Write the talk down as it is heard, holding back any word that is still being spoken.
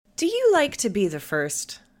Do you like to be the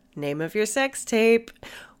first? Name of your sex tape.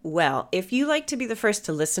 Well, if you like to be the first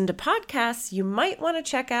to listen to podcasts, you might want to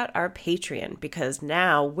check out our Patreon, because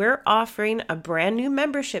now we're offering a brand new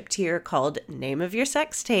membership tier called Name of Your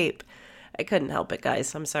Sex Tape. I couldn't help it,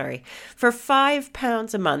 guys. I'm sorry. For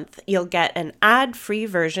 £5 a month, you'll get an ad-free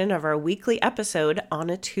version of our weekly episode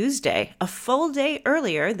on a Tuesday, a full day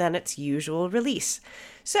earlier than its usual release.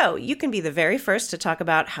 So you can be the very first to talk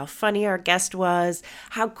about how funny our guest was,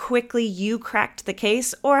 how quickly you cracked the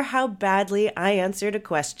case, or how badly I answered a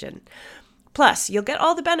question. Plus, you'll get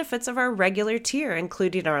all the benefits of our regular tier,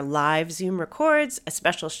 including our live Zoom records, a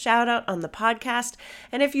special shout out on the podcast,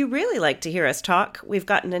 and if you really like to hear us talk, we've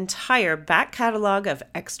got an entire back catalog of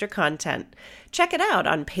extra content. Check it out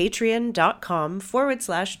on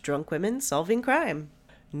patreon.com/drunkwomensolvingcrime.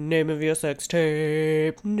 Name of your sex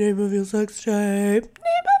tape. Name of your sex tape. Name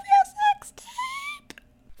of your sex tape.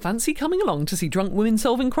 Fancy coming along to see Drunk Women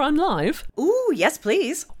Solving Crime live? Ooh, yes,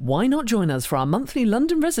 please. Why not join us for our monthly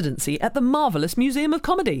London residency at the Marvellous Museum of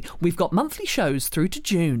Comedy? We've got monthly shows through to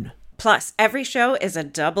June. Plus, every show is a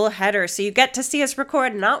double header, so you get to see us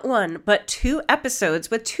record not one, but 2 episodes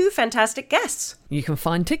with 2 fantastic guests. You can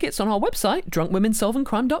find tickets on our website,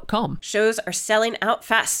 drunkwomensolvingcrime.com. Shows are selling out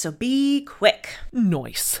fast, so be quick.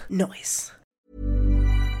 Nice.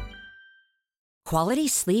 Quality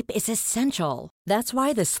sleep is essential. That's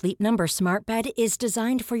why the Sleep Number Smart Bed is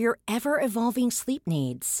designed for your ever-evolving sleep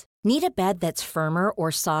needs. Need a bed that's firmer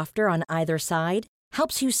or softer on either side?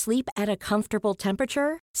 Helps you sleep at a comfortable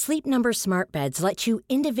temperature? Sleep Number Smart Beds let you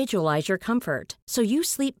individualize your comfort, so you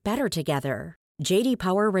sleep better together. J.D.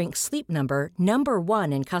 Power ranks Sleep Number number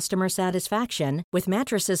 1 in customer satisfaction with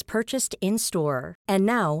mattresses purchased in-store. And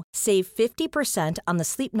now, save 50% on the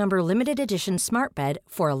Sleep Number Limited Edition Smart Bed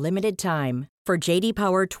for a limited time. For J.D.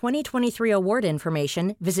 Power 2023 award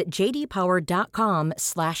information, visit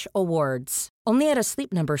jdpower.com/awards. Only at a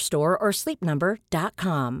Sleep Number store or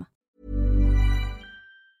sleepnumber.com.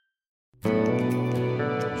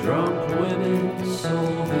 Drunk women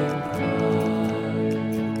solving crime.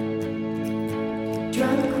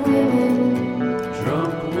 Drunk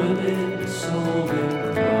women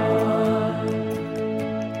solving crime.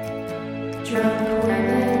 Drunk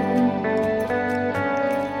women.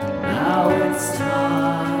 Now it's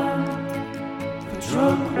time for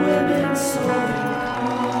drunk women solving crime.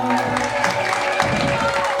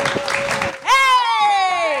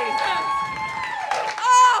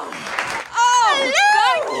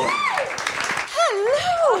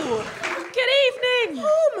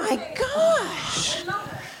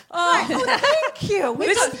 Thank you.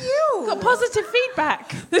 We got you. Got positive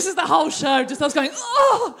feedback. This is the whole show. Just us going, thank you.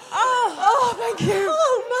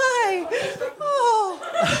 Oh, my. Oh,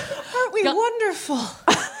 aren't we wonderful?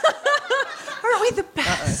 Aren't we the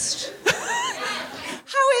best?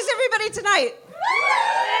 How is everybody tonight?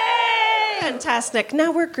 Fantastic.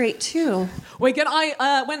 Now we're great, too. We're good.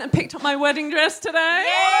 I went and picked up my wedding dress today. Yay!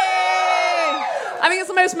 I think it's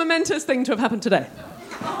the most momentous thing to have happened today.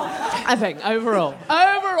 I think, overall.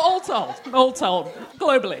 All told.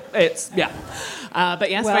 Globally, it's, yeah.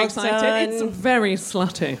 But yes, well, very excited. Done. It's very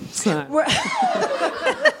slutty. So.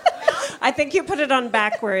 I think you put it on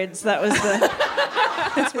backwards.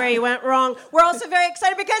 That's where you went wrong. We're also very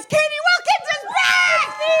excited because Katie Wilkins is back!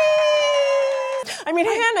 I mean,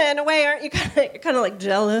 Hannah, in a way, aren't you kind of like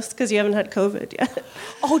jealous because you haven't had COVID yet?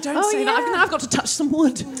 Oh, don't say that. I've got to touch some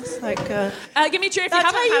wood. It's like, give me a cheer if you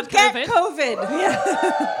haven't had COVID. That's how you get COVID.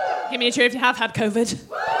 Yeah. Give me a cheer if you have had COVID.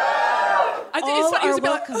 All are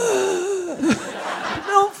welcome.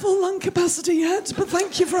 Not full lung capacity yet, but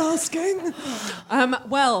thank you for asking.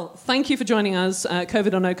 Well, thank you for joining us,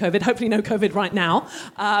 COVID or no COVID. Hopefully no COVID right now.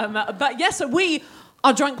 But yes, so we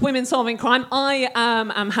are Drunk Women Solving Crime. I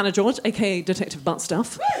am Hannah George, a.k.a. Detective Butt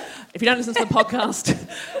Stuff. If you don't listen to the podcast,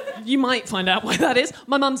 you might find out why that is.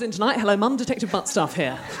 My mum's in tonight. Hello, Mum. Detective Butt Stuff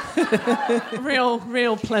here.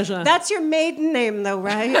 Real pleasure. That's your maiden name, though,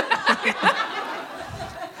 right?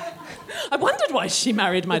 I wondered why she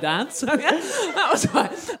married my dad, so yeah, that was why.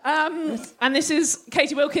 And this is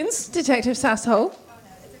Katie Wilkins. Detective Sasshole.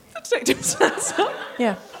 Detective Sasshole?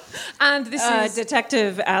 Yeah. And this is...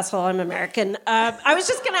 Detective Asshole, I'm American. I was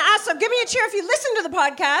just going to ask, so give me a cheer if you listen to the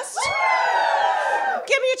podcast.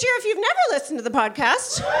 Give me a cheer if you've never listened to the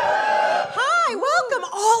podcast. Hi, welcome.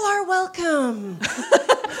 All are welcome.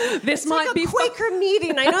 This might like be a Quaker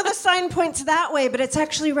meeting. I know the sign points that way, but it's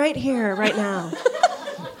actually right here, right now.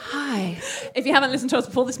 Hi. If you haven't listened to us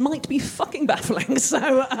before, this might be fucking baffling.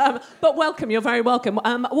 So, but welcome. You're very welcome.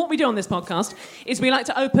 What we do on this podcast is we like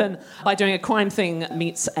to open by doing a crime thing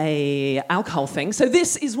meets a alcohol thing. So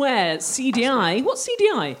this is where CDI... What's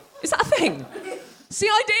CDI? Is that a thing?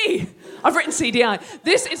 CID. I've written CDI.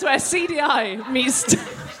 This is where CDI meets...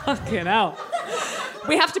 Fucking hell.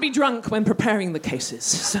 We have to be drunk when preparing the cases.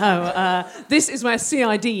 So this is where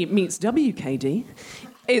CID meets WKD.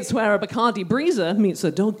 It's where a Bacardi Breezer meets a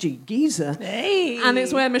dodgy geezer. Hey. And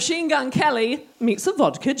it's where Machine Gun Kelly meets a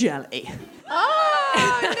vodka jelly.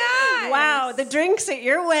 Oh, nice. Wow, the drinks at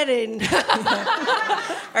your wedding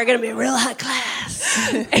are going to be real high class.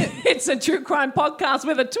 It's a true crime podcast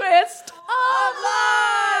with a twist of life.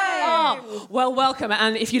 Oh, well, welcome.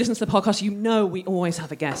 And if you listen to the podcast, you know we always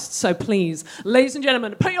have a guest. So please, ladies and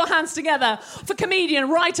gentlemen, put your hands together for comedian,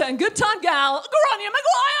 writer, and good time gal, Grania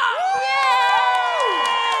Maguire.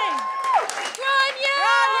 Grania!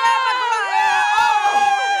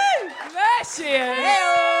 There she is.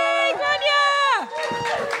 Hey, Grania!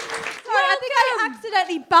 Sorry, I think I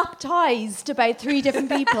accidentally baptised about 3 different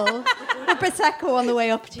people with Prosecco on the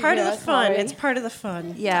way up to Part you. of the fun. Sorry. It's part of the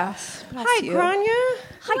fun. Yes. Bless Hi, you. Grania.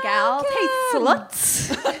 Hi, gals. Hey,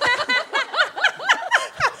 sluts.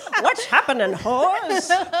 What's happening, whores?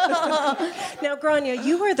 Now, Grania,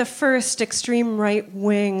 you are the first extreme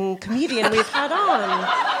right-wing comedian we've had on.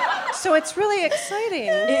 So it's really exciting.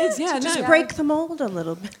 It is, yeah. Just no. break the mold a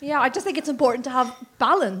little bit. Yeah, I just think it's important to have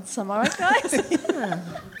balance, am I right, guys?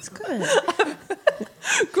 It's good.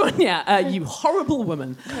 Grania, you horrible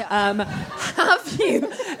woman. Yeah. Have you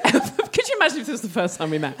ever, could you imagine if this was the first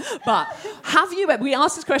time we met? But have you ever, we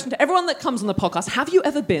ask this question to everyone that comes on the podcast, have you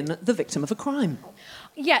ever been the victim of a crime?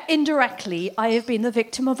 Yeah, indirectly, I have been the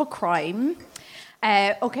victim of a crime.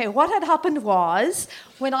 Okay, what had happened was,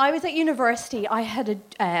 when I was at university, I had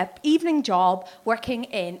an evening job working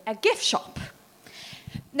in a gift shop.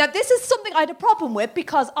 Now, this is something I had a problem with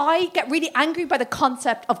because I get really angry by the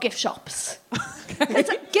concept of gift shops. It's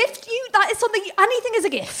a gift, that is something, anything is a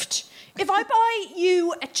gift. If I buy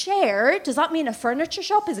you a chair, does that mean a furniture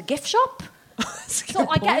shop is a gift shop? So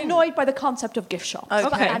I get annoyed by the concept of gift shops. Okay.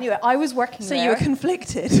 But anyway, I was working So there. you were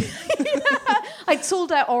conflicted. I'd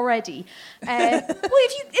sold out already.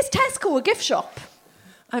 Is Tesco a gift shop?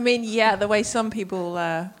 I mean, yeah, the way some people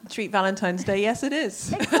treat Valentine's Day, yes, it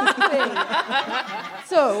is. Exactly.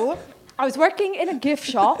 So I was working in a gift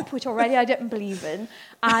shop, which already I didn't believe in,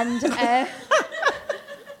 and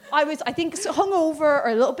I was, I think, hungover or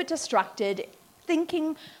a little bit distracted,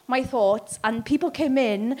 thinking my thoughts, and people came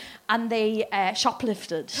in and they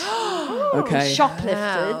shoplifted. Okay.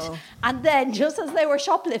 Shoplifted. Wow. And then just as they were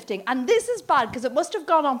shoplifting, and this is bad because it must have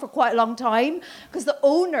gone on for quite a long time, because the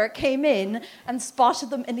owner came in and spotted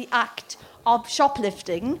them in the act of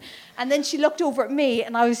shoplifting, and then she looked over at me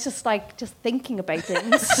and I was just thinking about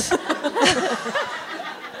things.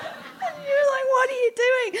 You're like, what are you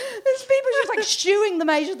doing? There's people just shooing them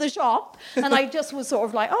out of the shop. And I just was sort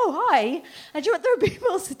of like, oh, hi. And you know what? There are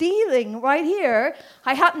people stealing right here.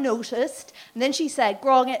 I hadn't noticed. And then she said,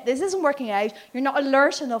 Grong, this isn't working out. You're not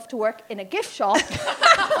alert enough to work in a gift shop.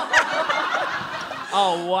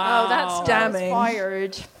 Oh, wow. Oh, that's I was damning.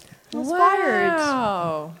 fired. I was fired.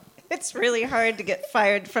 Wow. It's really hard to get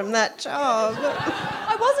fired from that job.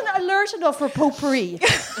 I wasn't alert enough for potpourri.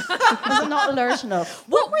 I was not alert enough.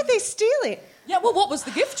 What were they stealing? Yeah, well, what was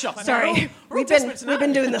the gift shop? Sorry, we've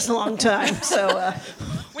been doing this a long time, so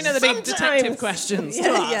We know the big detective questions. to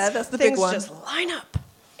ask. Yeah, that's the big things one. just line up.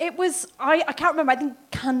 It was, I can't remember, I think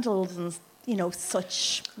candles and,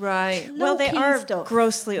 such. Right. Well, they low-key are stuff.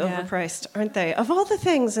 grossly Yeah. overpriced, aren't they? Of all the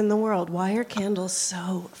things in the world, why are candles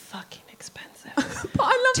so fucking expensive? But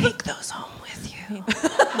I love Take those home with you.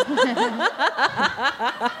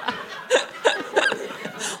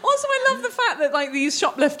 Also, I love the fact that these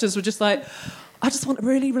shoplifters were just like, I just want a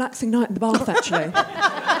really relaxing night in the bath, actually.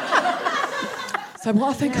 So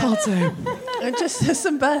what I think I'll do. And just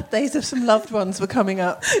some birthdays of some loved ones were coming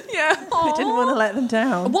up. Yeah. I didn't want to let them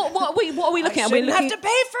down. What are we looking at? We We're looking have to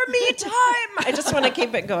pay for me time. I just want to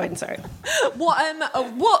keep it going. Sorry. what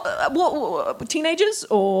teenagers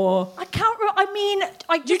or I can't remember,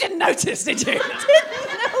 you didn't notice, did you?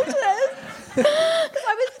 Because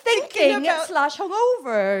I was thinking about- /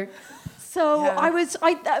 hungover. So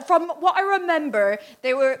Yeah. from what I remember,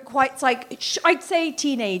 they were quite I'd say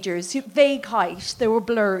teenagers, vague height. They were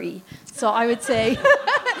blurry. So I would say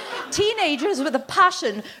teenagers with a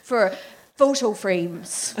passion for photo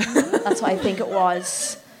frames. That's what I think it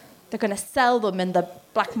was. They're going to sell them in the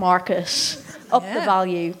black market, up the Yeah.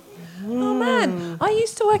 value. Oh man, I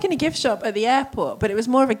used to work in a gift shop at the airport, but it was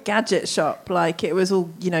more of a gadget shop. Like it was all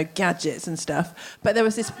gadgets and stuff. But there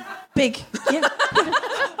was this big. Yeah.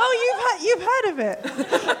 Oh, you've heard of it.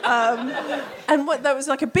 And there was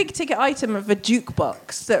like a big ticket item of a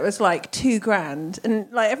jukebox that was like $2,000,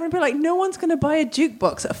 and like everyone would be like, no one's going to buy a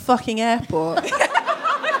jukebox at a fucking airport.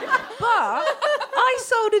 But I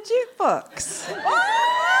sold a jukebox.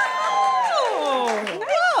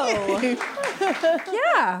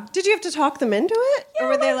 Yeah. Did you have to talk them into it? Yeah, or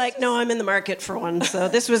were they well, like, no, I'm in the market for one, so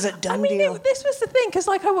this was a done I mean, deal? this was the thing, because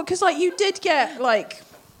you did get like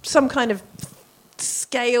some kind of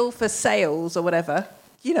scale for sales or whatever,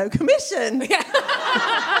 commission. Yeah.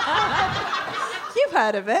 You've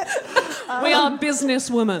heard of it. We are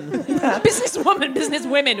businesswomen.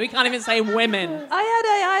 Businesswomen. We can't even say women.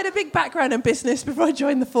 I had a big background in business before I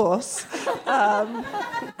joined the force.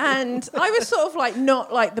 And I was sort of like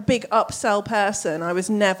not like the big upsell person. I was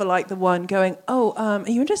never like the one going, are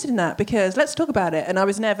you interested in that? Because let's talk about it. And I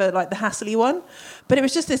was never like the hassly one. But it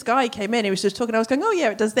was just this guy came in, he was just talking. I was going, oh yeah,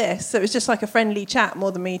 it does this. So it was just like a friendly chat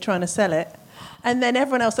more than me trying to sell it. And then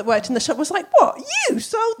everyone else that worked in the shop was like, what? You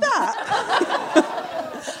sold that?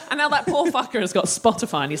 And now that poor fucker has got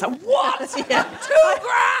Spotify and he's like, what? Yeah. $2,000!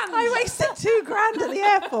 I wasted $2,000 at the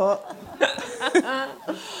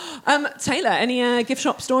airport. Taylor, any gift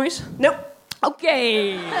shop stories? Nope.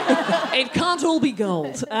 Okay. It can't all be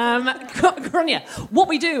gold. Grania, what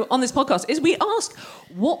we do on this podcast is we ask,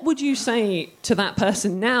 what would you say to that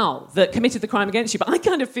person now that committed the crime against you? But I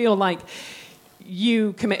kind of feel like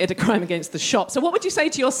you committed a crime against the shop. So what would you say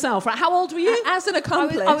to yourself? Right? How old were you? As an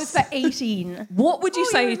accomplice. I was about 18. What would you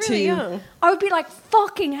say you were really young. I would be like,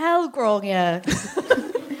 fucking hell, Grania.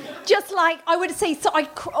 Just like, I would say,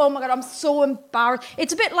 oh my God, I'm so embarrassed.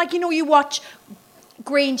 It's a bit like, you watch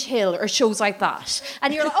Grange Hill or shows like that.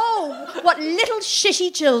 And you're like, oh, what little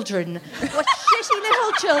shitty children. What shitty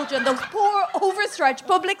little children. Those poor, overstretched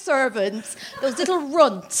public servants. Those little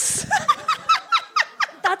runts.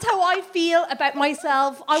 That's how I feel about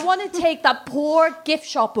myself. I want to take that poor gift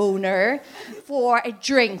shop owner for a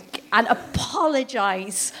drink and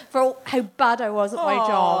apologise for how bad I was at my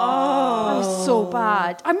job. I was so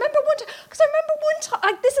bad. I remember one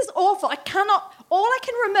time, this is awful. All I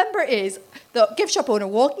can remember is the gift shop owner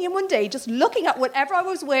walking in one day, just looking at whatever I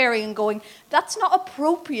was wearing and going, that's not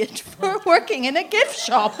appropriate for working in a gift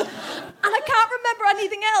shop. And I can't remember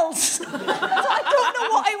anything else. So I don't know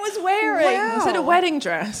what I was wearing. Wow. Was it a wedding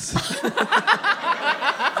dress?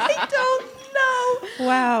 I don't know.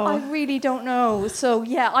 Wow. I really don't know. So,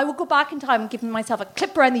 yeah, I will go back in time and give myself a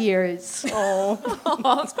clip around the ears. Oh,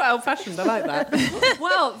 that's quite old-fashioned. I like that.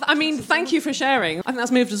 Well, I mean, thank you for sharing. I think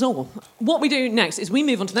that's moved us all. What we do next is we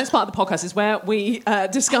move on to the next part of the podcast is where we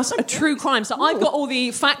discuss a true crime. So I've got all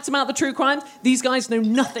the facts about the true crime. These guys know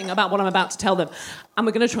nothing about what I'm about to tell them. And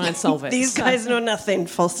we're going to try and solve it. These guys know nothing,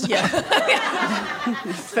 full stop. Yeah.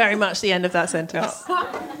 Very much the end of that sentence.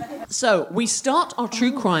 So, we start our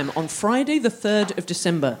true crime on Friday the 3rd of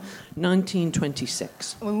December,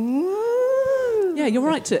 1926. Ooh. Yeah, you're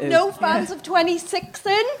right to. No fans of 26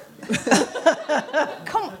 then?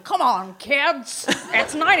 Come on, kids.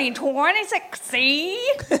 It's 1926, see?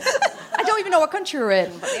 I don't even know what country we're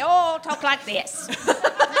in, but they all talk like this.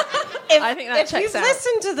 I think that if checks you've out.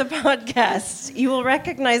 listened to the podcast, you will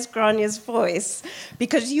recognize Grania's voice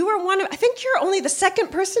because you were I think you're only the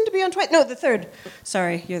second person to be on twice. No, the third.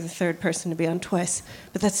 Sorry, you're the third person to be on twice,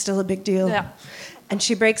 but that's still a big deal. Yeah. And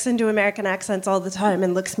she breaks into American accents all the time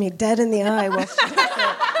and looks me dead in the eye while she does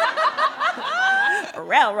it.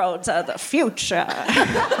 Railroads are the future.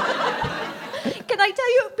 Can I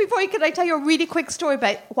tell you a really quick story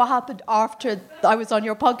about what happened after I was on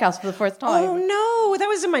your podcast for the first time? Oh no, that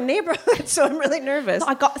was in my neighborhood, so I'm really nervous.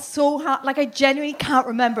 I got so I genuinely can't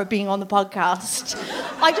remember being on the podcast.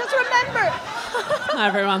 I just remember. Hi,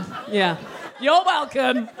 everyone. Yeah. You're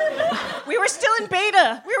welcome. We were still in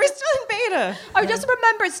beta. I just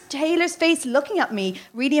remember Taylor's face looking at me,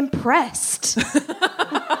 really impressed.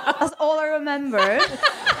 That's all I remember.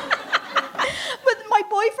 But my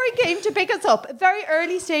boyfriend came to pick us up at a very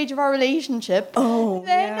early stage of our relationship. Oh,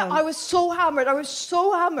 then yeah. I was so hammered.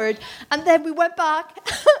 And then we went back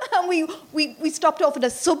and we stopped off at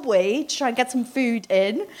a Subway to try and get some food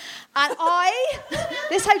in. And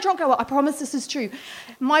this is how drunk I was. I promise this is true.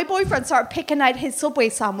 My boyfriend started picking out his Subway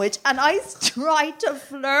sandwich and I tried to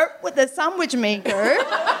flirt with the sandwich maker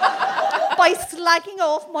by slagging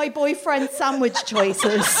off my boyfriend's sandwich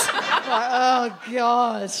choices. Oh,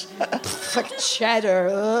 God. Like cheddar.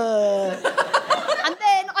 Ugh. And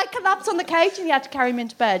then I collapsed on the couch and he had to carry me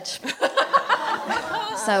into bed.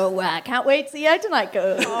 So I can't wait to see how tonight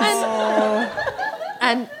goes.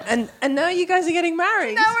 And now you guys are getting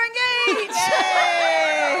married. Now we're engaged.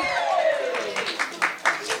 Yay!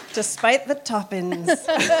 Despite the toppings.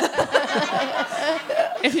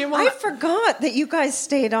 If you I want, forgot that you guys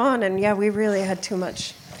stayed on, and yeah, we really had too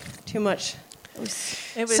much. It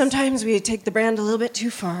was, Sometimes we take the brand a little bit too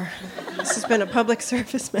far. This has been a public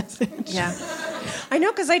service message. yeah. I know,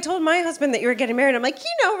 because I told my husband that you were getting married. I'm like,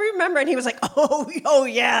 remember? And he was like, oh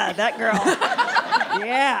yeah, that girl.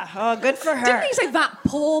 Yeah, oh, good for her. Didn't he say that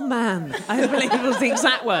poor man? I believe it was the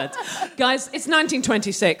exact words. Guys, it's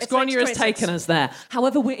 1926. Grania has taken us there.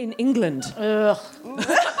 However, we're in England. Oh,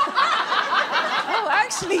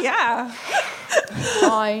 actually, yeah.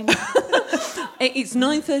 Fine. It's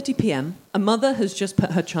 9:30 p.m. A mother has just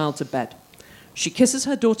put her child to bed. She kisses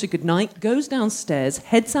her daughter goodnight, goes downstairs,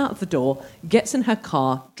 heads out of the door, gets in her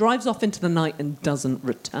car, drives off into the night and doesn't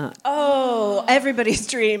return. Oh, everybody's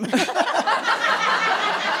dream.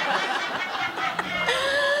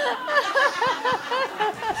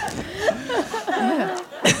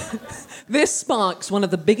 This sparks one of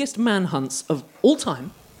the biggest manhunts of all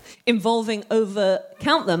time, involving over,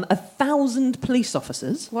 count them, 1,000 police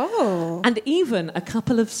officers. Whoa. And even a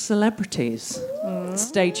couple of celebrities.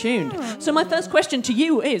 Stay tuned. So my first question to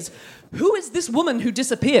you is, who is this woman who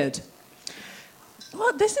disappeared?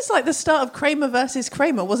 What? This is like the start of Kramer versus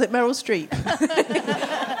Kramer. Was it Meryl Streep?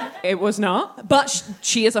 It was not, but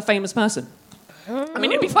she is a famous person. I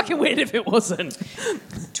mean, it'd be fucking weird if it wasn't.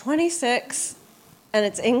 26, and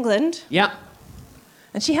it's England. Yeah.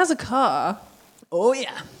 And she has a car. Oh,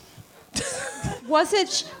 yeah. Was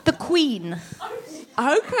it the Queen?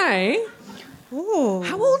 Okay. Ooh.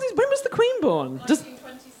 How old is... When was the Queen born?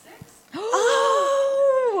 1926.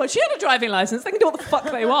 Oh, she had a driving licence. They can do what the fuck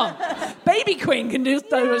they want. Baby Queen can do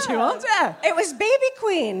what she wants. Yeah. It was Baby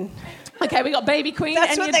Queen. Okay, we got Baby Queen.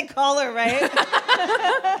 That's what they call her, right?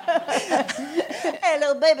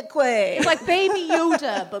 Hello, Baby Queen. It's like Baby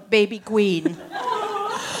Yoda, but Baby Queen.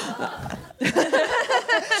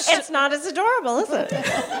 It's not as adorable, is it?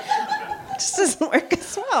 Just doesn't work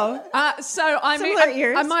as well. So I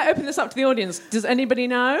might open this up to the audience. Does anybody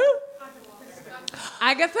know?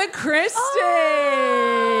 Agatha Christie.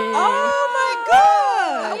 Oh my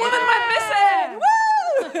God! A woman went missing. Woo!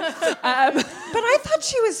 But I thought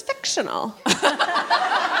she was fictional.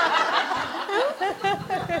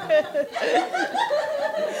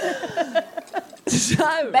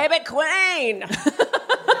 So, Baby Queen.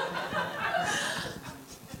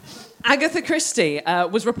 Agatha Christie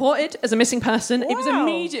was reported as a missing person. It was Wow.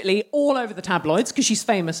 immediately all over the tabloids because she's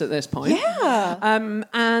famous at this point. Yeah.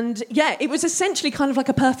 And yeah, it was essentially kind of like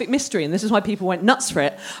a perfect mystery, and this is why people went nuts for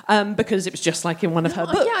it because it was just like in one of her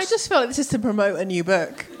books. Yeah, I just feel like this is to promote a new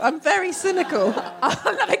book. I'm very cynical.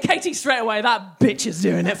 I love it, Katie, straight away. That bitch is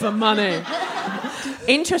doing it for money.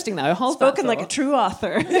 Interesting, though. Hold Spoken that like a thought. true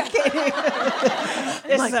author. This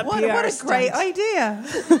Like, is a what PR a great stunt. idea.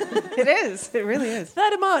 It is. It really is.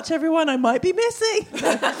 3rd of March, everyone, I might be missing.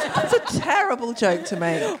 That's a terrible joke to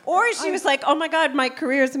make. Or she was like, oh my God, my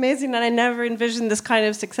career is amazing and I never envisioned this kind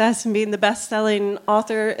of success and being the best-selling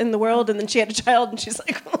author in the world. And then she had a child and she's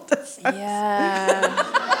like, oh, this sucks.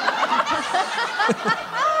 Yeah.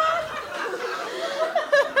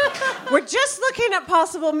 We're just looking at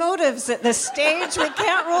possible motives at this stage. We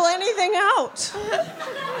can't rule anything out.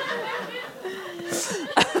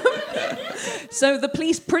 So the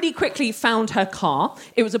police pretty quickly found her car.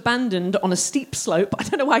 It was abandoned on a steep slope. I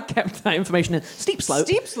don't know why I kept that information in. Steep slope.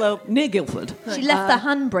 Steep slope. Near Guildford. She left the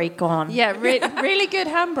handbrake on. Yeah, really good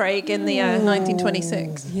handbrake in the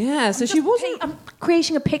 1926. Yeah, so she wasn't... I'm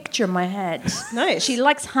creating a picture in my head. Nice. She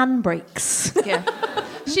likes handbrakes. Yeah.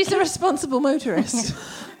 She's a responsible motorist.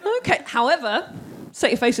 Okay, however, set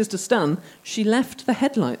your faces to stun, she left the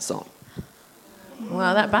headlights on.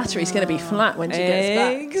 Wow, that battery's going to be flat when she gets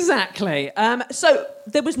back. Exactly. So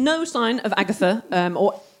there was no sign of Agatha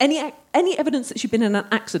or any evidence that she'd been in an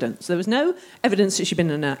accident. So there was no evidence that she'd been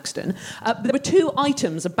in an accident. There were 2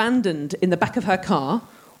 items abandoned in the back of her car.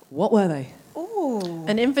 What were they? Ooh.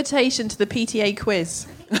 An invitation to the PTA quiz.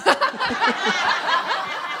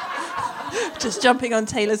 Just jumping on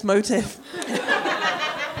Taylor's motive.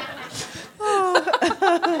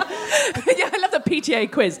 Yeah, I love the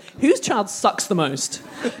PTA quiz. Whose child sucks the most?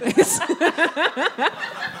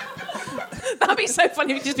 That'd be so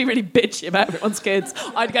funny if you'd just be really bitchy about everyone's kids.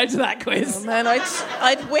 I'd go to that quiz. Oh, man,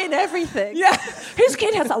 I'd win everything. Yeah. Whose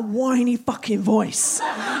kid has that whiny fucking voice?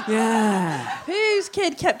 Yeah. Whose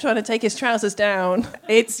kid kept trying to take his trousers down?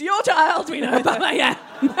 It's your child, we know about that, yeah.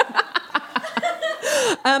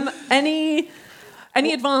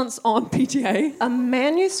 Any advance on PTA? A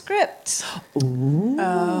manuscript. Ooh.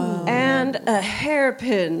 And a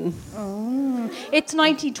hairpin. It's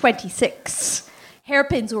 1926.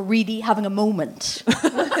 Hairpins were really having a moment.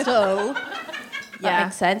 So, that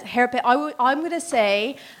makes sense. Hairpin. I'm going to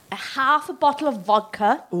say a half a bottle of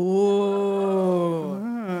vodka.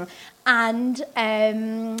 Ooh. And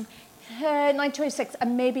 1926,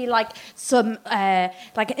 and maybe like some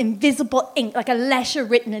like invisible ink, like a letter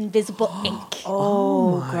written invisible ink.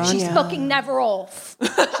 She's fucking never off.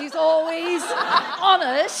 She's always on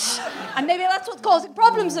it, and maybe that's what's causing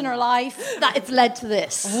problems in her life. That it's led to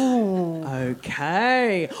this.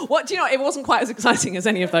 Okay. What do you know? It wasn't quite as exciting as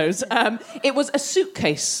any of those. It was a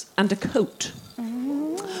suitcase and a coat.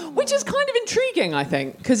 Which is kind of intriguing, I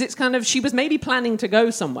think, because it's kind of, she was maybe planning to go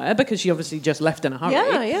somewhere because she obviously just left in a hurry.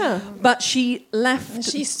 Yeah. But she left.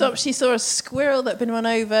 She stopped. She saw a squirrel that had been run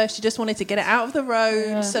over. She just wanted to get it out of the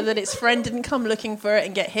road so that its friend didn't come looking for it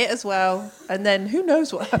and get hit as well. And then who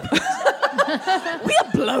knows what happened. We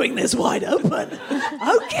are blowing this wide open.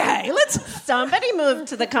 Okay, let's. Somebody move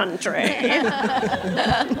to the country.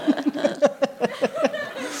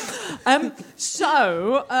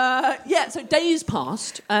 So days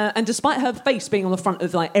passed, and despite her face being on the front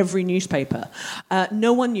of like every newspaper,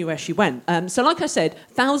 no one knew where she went. So like I said,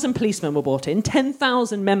 1,000 policemen were brought in,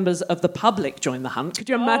 10,000 members of the public joined the hunt. Could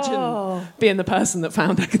you imagine being the person that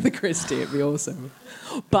found Agatha Christie? It'd be awesome.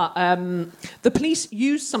 But the police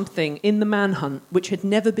used something in the manhunt which had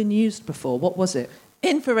never been used before. What was it?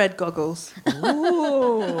 Infrared goggles.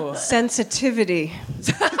 Ooh. Sensitivity.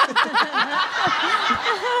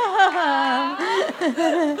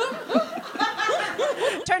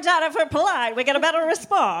 Turns out if we're polite, we get a better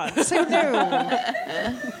response. Who knew?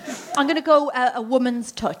 I'm going to go a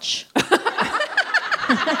woman's touch.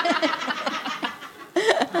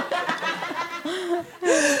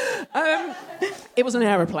 It was an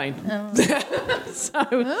aeroplane.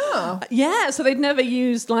 So they'd never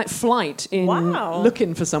used like flight in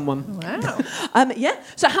looking for someone. Wow.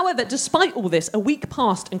 So, however, despite all this, a week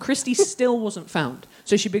passed and Christie still wasn't found.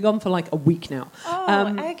 So she'd been gone for like a week now.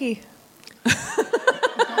 Aggie.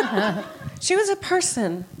 She was a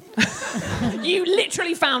person. You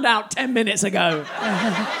literally found out 10 minutes ago.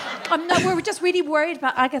 We're just really worried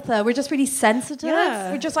about Agatha. We're just really sensitive.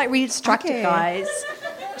 Yeah. We're just like really distracted, guys.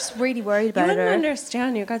 Just really worried about You her. wouldn't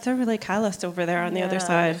understand. You guys are really calloused over there on the other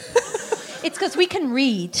side. It's because we can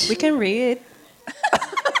read. We can read.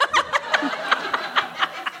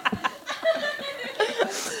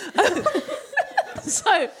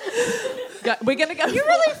 So, we're going to go... You're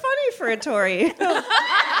really funny for a Tory.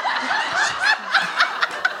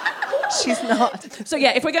 She's not. So,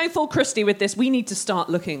 if we're going full Christie with this, we need to start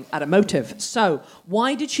looking at a motive. So,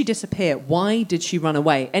 why did she disappear? Why did she run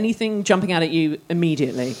away? Anything jumping out at you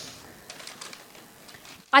immediately?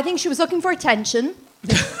 I think she was looking for attention.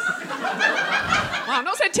 Wow, I'm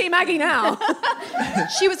not saying Team Maggie now.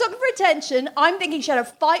 She was looking for attention. I'm thinking she had a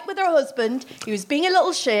fight with her husband. He was being a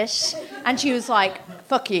little shit. And she was like,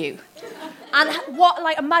 fuck you. And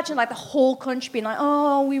imagine the whole country being like,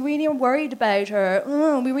 oh, we really are worried about her.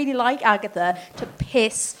 Oh, we really like Agatha, to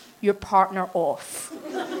piss your partner off.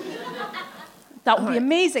 That would be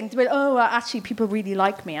amazing. To be like, oh, actually, people really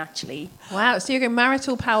like me, actually. Wow, so you're going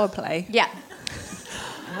marital power play. Yeah.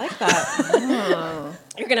 I like that.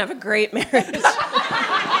 You're going to have a great marriage.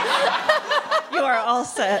 You are all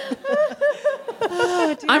set.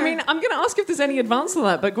 Oh, I mean, I'm going to ask if there's any advance on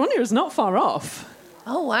that, but Grania is not far off.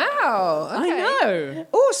 Oh, wow. Okay. I know.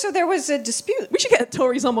 Oh, so there was a dispute. We should get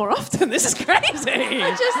Tories on more often. This is crazy.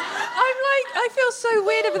 I feel so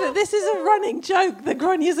weird about that. This is a running joke that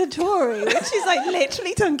Grania's a Tory. She's like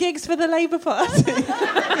literally done gigs for the Labour Party.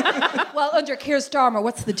 Well, under Keir Starmer,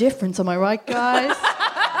 what's the difference? Am I right, guys?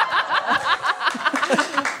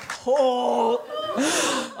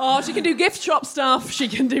 Oh, she can do gift shop stuff. She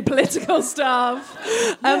can do political stuff.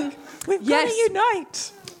 We've got to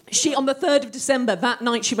unite. She, on the 3rd of December, that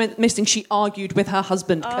night she went missing, she argued with her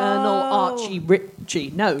husband, Colonel Archie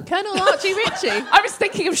Ritchie. No. Colonel Archie Ritchie? I was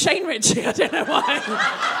thinking of Shane Ritchie, I don't know why.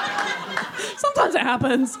 Sometimes it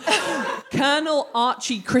happens. Colonel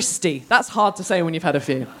Archie Christie. That's hard to say when you've had a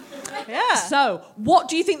few. Yeah. So, what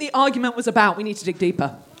do you think the argument was about? We need to dig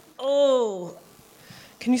deeper. Oh.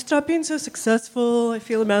 Can you stop being so successful? I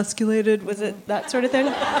feel emasculated. Was it that sort of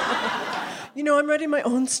thing? I'm writing my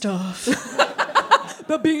own stuff.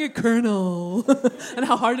 About being a colonel and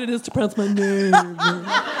how hard it is to pronounce my name.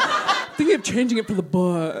 Thinking of changing it for the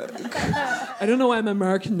book. I don't know why I'm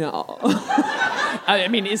American now. I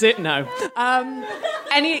mean, is it? No.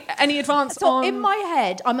 Any advance on... So in my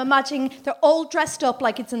head, I'm imagining they're all dressed up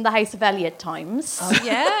like it's in the House of Eliot times. Oh,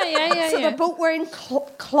 yeah. So they're both wearing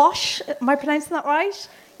cloche. Am I pronouncing that right?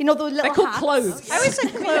 You know, those little They're called hats. clothes. I was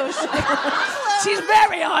like close. She's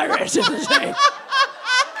very Irish, isn't she?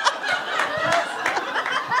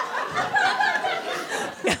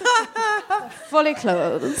 Fully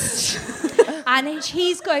clothed. And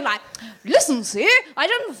he's going like, Listen, see, I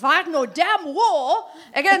didn't fight no damn war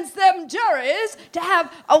against them juries to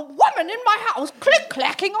have a woman in my house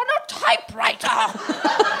click-clacking on a typewriter.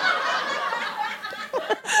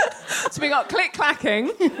 So we got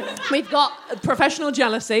click-clacking. We've got professional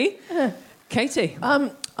jealousy. Katie.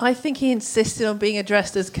 I think he insisted on being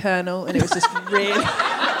addressed as Colonel, and it was just really...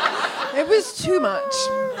 It was too much.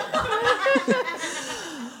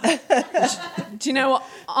 Do you know what,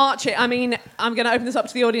 Archie? I mean, I'm going to open this up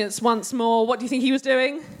to the audience once more. What do you think he was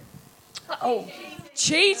doing? Oh.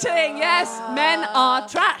 Cheating, yes. Men are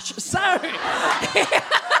trash. So...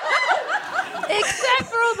 Except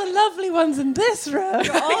for all the lovely ones in this room.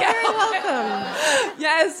 You're all very welcome.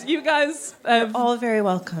 Yes, you guys... All very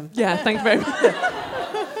welcome. yeah, thank you very much.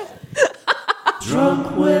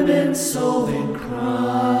 Drunk women solving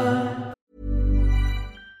crime.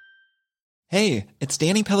 Hey, it's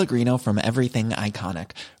Danny Pellegrino from Everything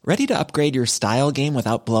Iconic. Ready to upgrade your style game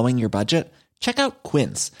without blowing your budget? Check out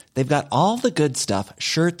Quince. They've got all the good stuff,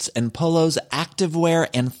 shirts and polos, activewear,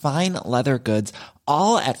 and fine leather goods,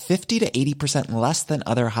 all at 50 to 80% less than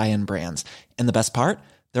other high-end brands. And the best part?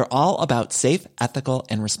 They're all about safe, ethical,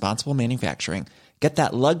 and responsible manufacturing. Get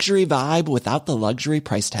that luxury vibe without the luxury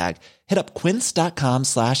price tag. Hit up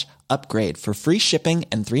quince.com/upgrade for free shipping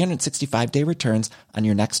and 365-day returns on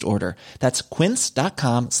your next order. That's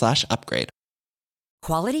quince.com/upgrade.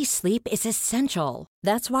 Quality sleep is essential.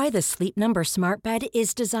 That's why the Sleep Number Smart Bed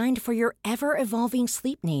is designed for your ever-evolving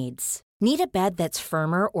sleep needs. Need a bed that's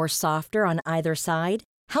firmer or softer on either side?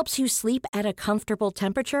 Helps you sleep at a comfortable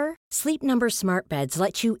temperature? Sleep Number Smart Beds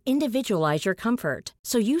let you individualize your comfort,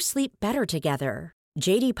 so you sleep better together.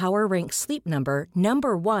 J.D. Power ranks Sleep Number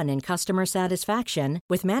number 1 in customer satisfaction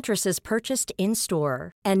with mattresses purchased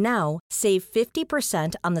in-store. And now, save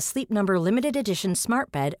 50% on the Sleep Number Limited Edition Smart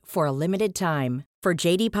Bed for a limited time. For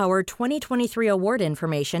J.D. Power 2023 award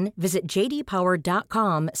information, visit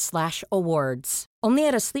jdpower.com/awards. Only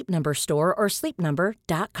at a Sleep Number store or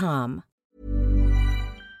sleepnumber.com.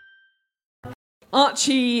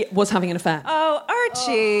 Archie was having an affair. Oh,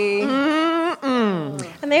 Archie.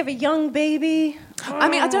 And they have a young baby. I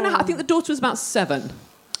mean, I don't know how. I think the daughter was about 7.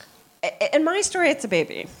 In my story, it's a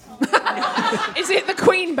baby. Is it the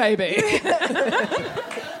Queen baby?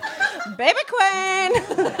 Baby Queen.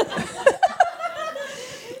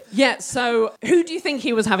 Yeah, so who do you think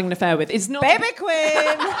he was having an affair with? It's not... Baby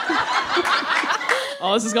Queen.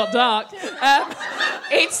 Oh, this has got dark.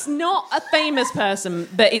 It's not a famous person,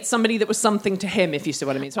 but it's somebody that was something to him, if you see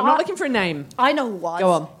what I mean. So I'm not looking for a name. I know who it was.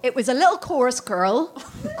 Go on. It was a little chorus girl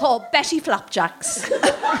called Betty Flapjacks.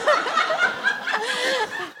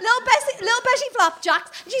 Little Betty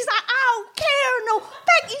Flapjacks. She's like, oh, Colonel,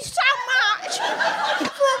 thank you so much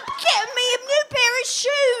for getting me a new pair of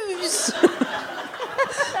shoes.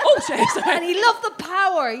 Oh, sorry. And he loved the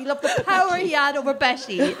power. He loved the power he had over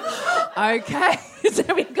Betty. Okay,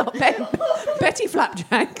 so we've got Betty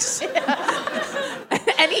Flapjacks.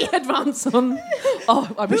 Any advance on... Oh,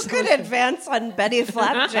 I wish Who could advance on Betty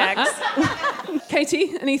Flapjacks?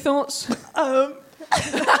 Katie, any thoughts?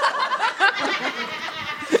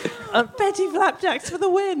 Betty Flapjacks for the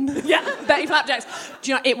win. Yeah, Betty Flapjacks.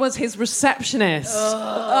 Do you know, it was his receptionist.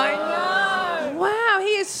 I know. Wow,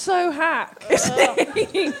 he is so hack. Is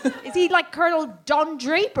he like Colonel Don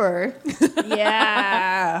Draper?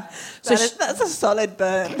 Yeah. That's a solid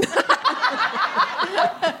burn.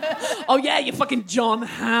 Oh, yeah, you fucking John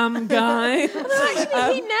Hamm guy.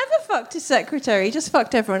 Actually, he never fucked his secretary. He just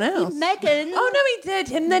fucked everyone else. Megan. Oh, no, he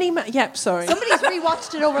did. And then he... Yep, sorry. Somebody's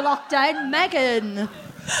rewatched it over lockdown. Megan.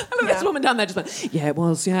 I love this woman down there just went, yeah, it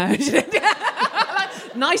was, yeah.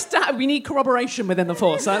 Nice to have, we need corroboration within the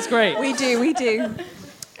force, so that's great. We do.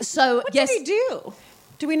 So, What did he do?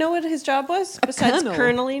 Do we know what his job was? Besides colonel.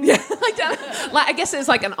 colonelling? Yeah, I guess it's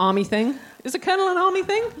like an army thing. Is a colonel an army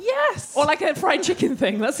thing? Yes. Or like a fried chicken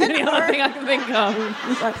thing. That's the only other thing I can think of.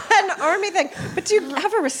 An army thing. But do you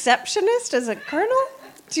have a receptionist as a colonel?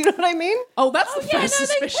 Do you know what I mean? Oh, that's the first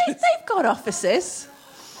suspicious. They've got offices.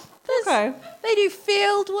 Okay. They do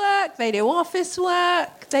field work, they do office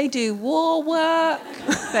work, they do war work,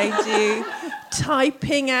 they do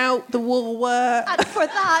typing out the war work. And for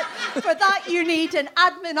that you need an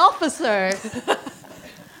admin officer.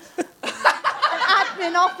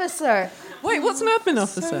 Admin officer. Wait, what's an admin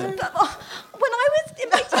officer? When I was in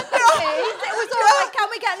my tender days, it was all like, can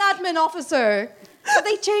we get an admin officer? But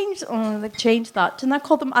they've changed that. Do not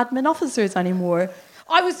call them admin officers anymore.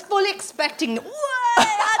 I was fully expecting,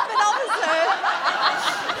 admin officer.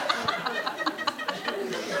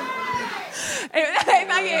 Hey,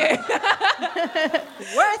 thank you.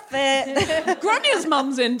 Worth it. Granya's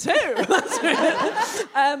mum's in too.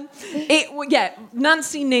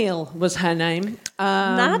 Nancy Neal was her name.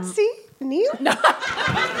 Nazi Neil? No.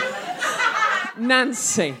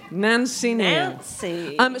 Nancy Neal.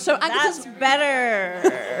 Nancy. So Agatha's That's better.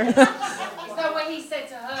 Is that what he said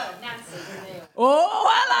to her, Nancy? Oh,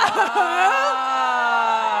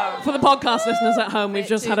 hello! For the podcast listeners at home, we've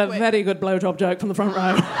just had a very good blowjob joke from the front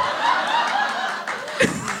row.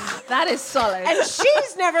 That is solid. And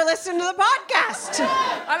she's never listened to the podcast.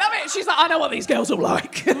 I love it. She's like, I know what these girls will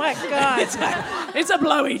like. Oh my God. It's a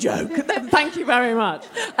blowy joke. Thank you very much.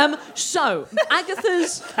 So,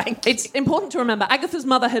 Agatha's... It's important to remember, Agatha's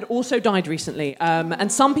mother had also died recently. And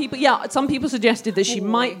some people suggested that she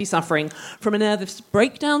might be suffering from a nervous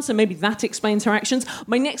breakdown, so maybe that explains her actions.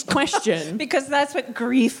 My next question... Because that's what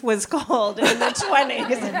grief was called in the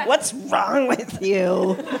 20s. What's wrong with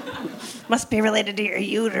you? Must be related to your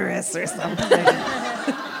uterus or something.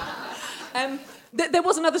 There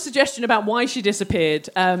was another suggestion about why she disappeared.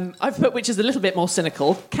 I've put, which is a little bit more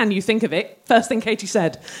cynical. Can you think of it? First thing Katie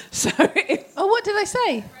said. So, what did I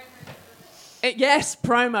say? Yes,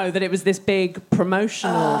 promo, that it was this big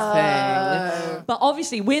promotional thing. But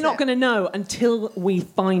obviously, we're not going to know until we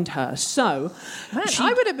find her. So, Man,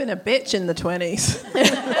 I would have been a bitch in the 20s.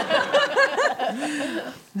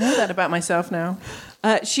 Know that about myself now.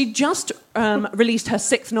 She just released her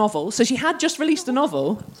 6th novel. So she had just released a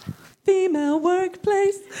novel. Female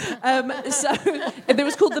workplace. So it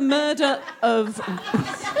was called The Murder of...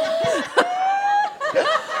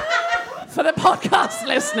 For the podcast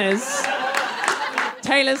listeners,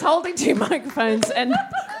 Taylor's holding 2 microphones and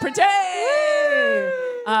pretend.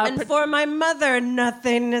 And for my mother,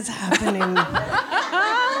 nothing is happening.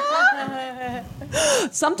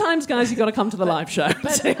 Sometimes, guys, you've got to come to the live show.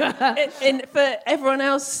 And for everyone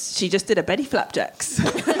else, she just did a Betty Flapjacks.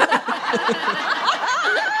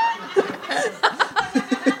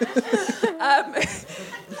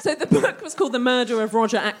 So the book was called The Murder of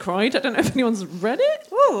Roger Ackroyd. I don't know if anyone's read it.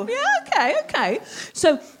 Ooh. Yeah, okay.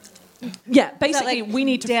 So, yeah, basically we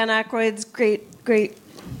need to... Dan Aykroyd's great...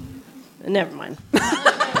 Never mind.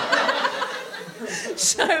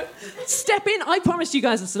 So, step in. I promised you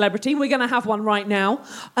guys a celebrity. We're going to have one right now.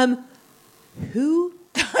 Who...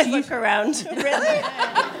 I look around. Really?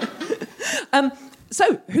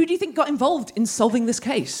 So, who do you think got involved in solving this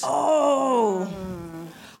case? Oh...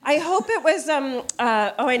 I hope it was,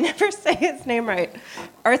 I never say his name right.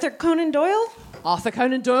 Arthur Conan Doyle? Arthur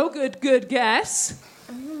Conan Doyle, good guess.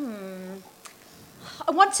 I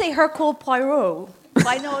want to say Hercule Poirot, but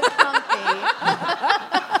I know it can't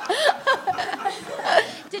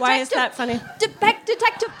be. Why is that funny?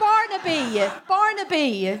 Detective Barnaby. From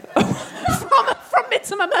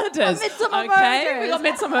Midsomer Murders. Midsomer Okay, Murders. we got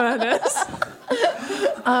Midsomer Murders.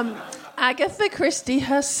 Agatha Christie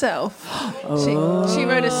herself. She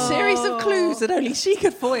wrote a series of clues that only she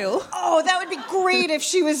could foil. Oh, that would be great if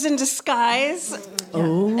she was in disguise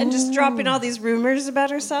and just dropping all these rumors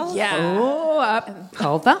about herself. Yeah.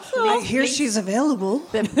 Hold that. I hear she's available.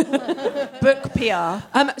 Book PR.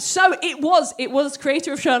 So it was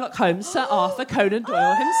creator of Sherlock Holmes, Sir Arthur Conan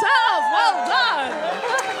Doyle himself. Well done.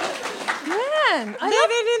 Man, Living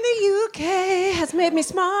in the UK has made me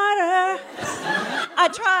smarter. I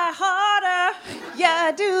try harder. Yeah,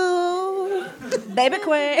 I do. Baby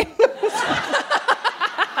Queen.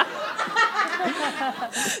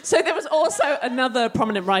 So there was also another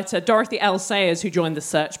prominent writer, Dorothy L. Sayers, who joined the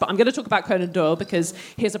search. But I'm going to talk about Conan Doyle because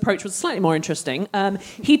his approach was slightly more interesting.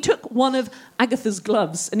 He took one of Agatha's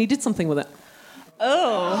gloves and he did something with it.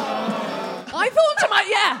 Oh. I thought to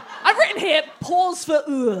I've written here, pause for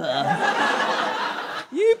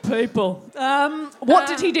You people. What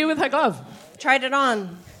did he do with her glove? Tried it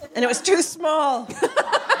on, and it was too small.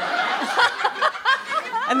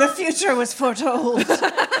 And the future was foretold.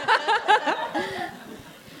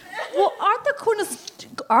 Well,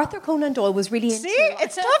 Arthur Conan Doyle was really into... See?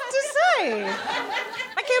 It's tough to say.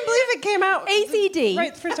 I can't believe it came out. ACD.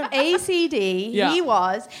 Right, first time. ACD. Yeah. He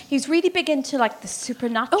was really big into like the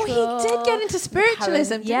supernatural. Oh, he did get into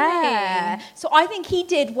spiritualism, didn't Yeah. he? So I think he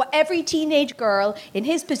did what every teenage girl in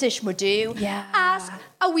his position would do. Yeah. Ask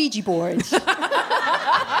a Ouija board. Yeah.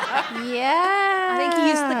 I think he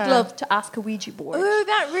used the glove to ask a Ouija board. Oh,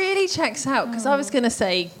 that really checks out. Because I was going to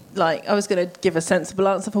say, I was going to give a sensible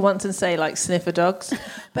answer for once and say, sniffer dogs.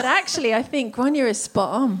 But actually, I think Grania is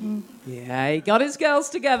spot on. Yeah, he got his girls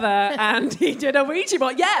together and he did a Ouija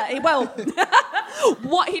board. Yeah, well,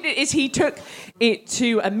 what he did is he took it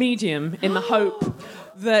to a medium in the hope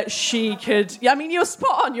that she could... Yeah, I mean, you're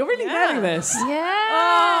spot on. You're really nailing this. Yeah.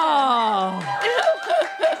 Oh.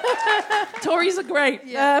 Tories are great.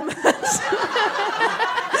 Yeah.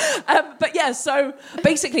 But yeah, so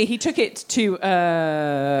basically he took it to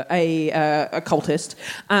a cultist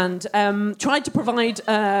and tried to provide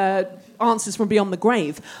answers from beyond the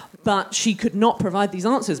grave, but she could not provide these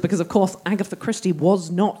answers because, of course, Agatha Christie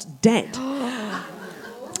was not dead.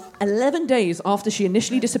 11 days after she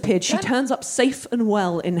initially disappeared, she turns up safe and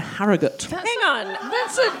well in Harrogate. Hang on.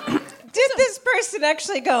 Did this person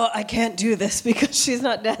actually go, I can't do this because she's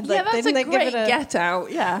not dead? Yeah, that's a great get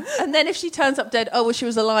out, yeah. And then if she turns up dead, oh, well, she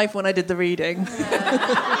was alive when I did the reading. But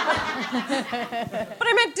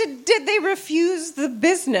I meant, did they refuse the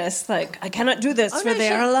business? Like, I cannot do this for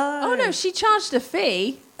they're alive. Oh, no, she charged a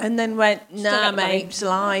fee and then went, nah, mate, she's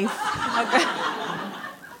alive.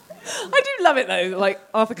 I do love it, though, like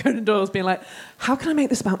Arthur Conan Doyle's being like, how can I make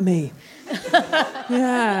this about me?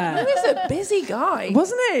 Yeah. He was a busy guy.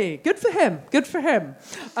 Wasn't he? Good for him. Good for him.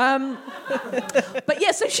 But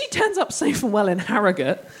yeah, so she turns up safe and well in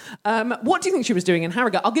Harrogate. What do you think she was doing in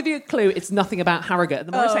Harrogate? I'll give you a clue. It's nothing about Harrogate.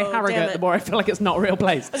 The more I say Harrogate, the more I feel like it's not a real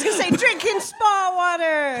place. I was going to say drinking spa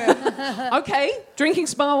water. Okay, drinking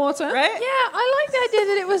spa water. Right? Yeah, I like the idea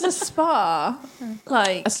that it was a spa.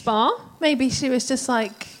 Like a spa? Maybe she was just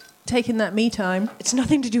like taking that me time. It's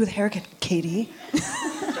nothing to do with Harrogate, Katie.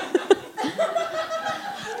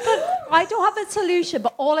 I don't have a solution,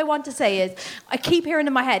 but all I want to say is, I keep hearing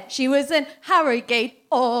in my head, she was in Harrogate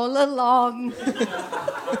all along.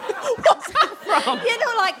 What's that from? You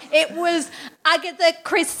know, like, it was Agatha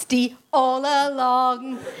Christie all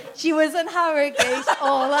along. She was in Harrogate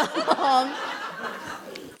all along.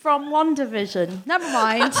 From WandaVision. Never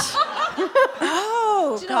mind.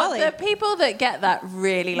 Oh, do you know what? The people that get that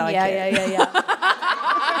really like it. Yeah.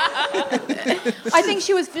 I think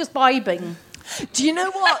she was just vibing. Do you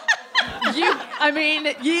know what? You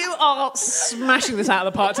are smashing this out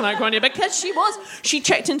of the park tonight, Grania, because she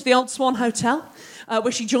checked into the Old Swan Hotel,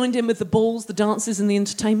 where she joined in with the balls, the dances, and the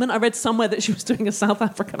entertainment. I read somewhere that she was doing a South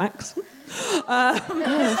African accent.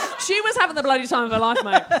 She was having the bloody time of her life,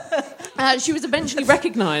 mate. She was eventually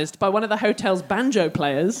recognised by one of the hotel's banjo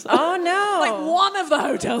players. Oh, no. Like one of the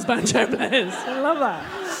hotel's banjo players. I love that.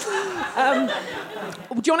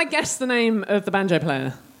 Do you want to guess the name of the banjo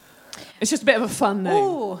player? It's just a bit of a fun name.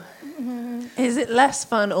 Ooh. Is it less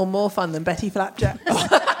fun or more fun than Betty Flapjack?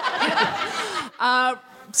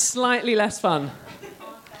 Slightly less fun.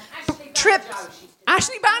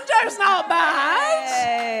 Ashley Banjo's not bad.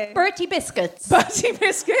 Hey. Bertie Biscuits. Bertie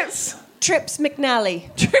Biscuits. Trips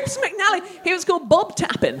McNally. He was called Bob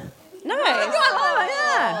Tappin. Nice.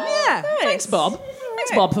 Yeah. Nice. Thanks, Bob.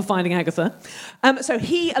 Thanks, Bob, for finding Agatha. So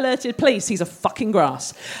he alerted police he's a fucking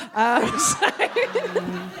grass.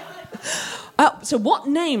 So what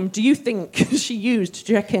name do you think she used to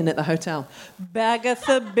check in at the hotel?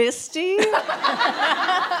 Bagatha Bisty?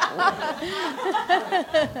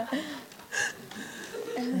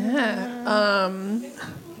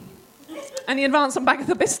 Any advance on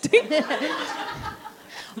Bagatha Bisty?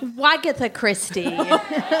 Wagatha Christie.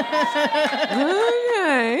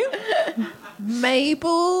 Okay.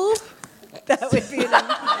 Mabel. That would be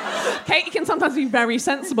Katie can sometimes be very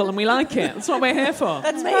sensible, and we like it. That's what we're here for.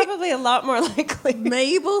 That's probably a lot more likely.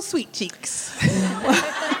 Mabel Sweet Cheeks.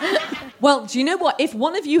 Well, do you know what? If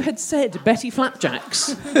one of you had said Betty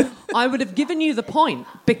Flapjacks, I would have given you the point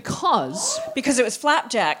because it was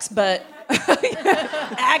Flapjacks, but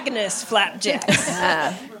Agnes Flapjacks.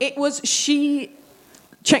 It was she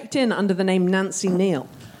checked in under the name Nancy Neal.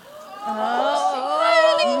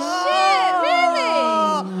 Holy shit, really?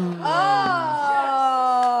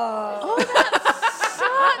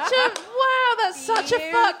 That's such a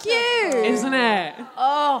fuck you. Isn't it?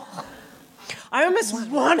 Oh. I almost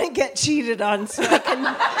want to get cheated on so I can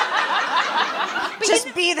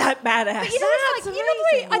just be that badass. But you know, it's like,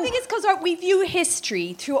 I think it's because we view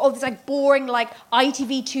history through all these like boring like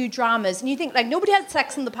ITV2 dramas, and you think like nobody had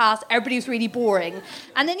sex in the past, everybody was really boring,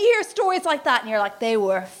 and then you hear stories like that, and you're like, they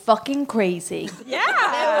were fucking crazy. Yeah,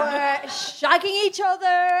 they were shagging each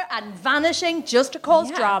other and vanishing just to cause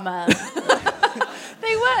drama.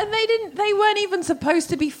 They were, and they weren't even supposed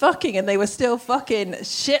to be fucking, and they were still fucking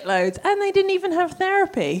shitloads, and they didn't even have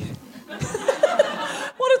therapy.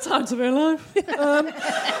 What a time to be alive.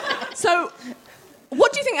 So,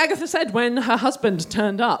 what do you think Agatha said when her husband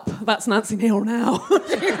turned up? That's Nancy Neal now.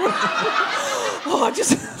 I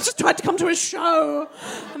just tried to come to a show,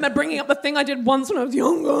 and they're bringing up the thing I did once when I was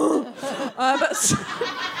younger.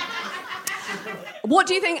 What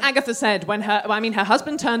do you think Agatha said when her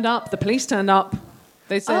husband turned up, the police turned up?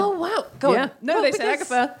 They said, "Oh wow, go on." No, they said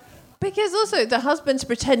Agatha. Because also the husband's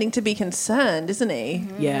pretending to be concerned, isn't he?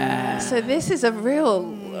 Yeah. So this is a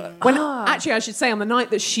real... Actually, I should say, on the night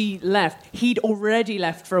that she left, he'd already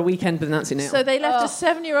left for a weekend with Nancy Neal. So they left a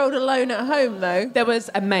 7-year-old alone at home, though? There was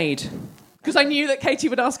a maid. Because I knew that Katie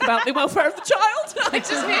would ask about the welfare of the child. I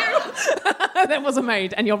just knew. There was a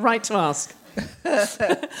maid, and you're right to ask.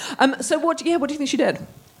 So what do you think she did?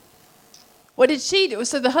 What did she do?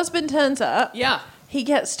 So the husband turns up. Yeah. He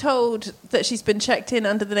gets told that she's been checked in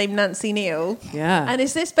under the name Nancy Neal. Yeah. And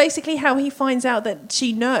is this basically how he finds out that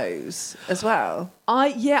she knows as well?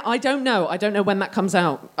 I don't know. I don't know when that comes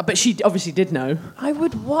out. But she obviously did know. I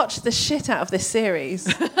would watch the shit out of this series.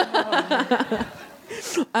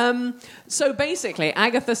 So basically,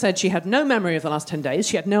 Agatha said she had no memory of the last 10 days.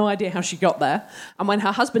 She had no idea how she got there. And when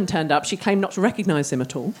her husband turned up, she claimed not to recognise him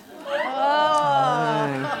at all. Wow.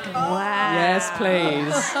 Yes,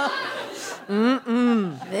 please.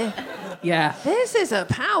 Yeah. This is a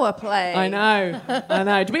power play. I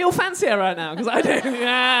know. Do we all fancy her right now? Because I do.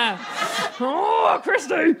 Yeah. Oh,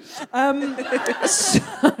 Christy.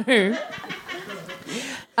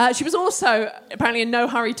 She was also apparently in no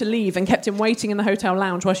hurry to leave and kept him waiting in the hotel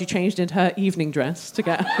lounge while she changed into her evening dress to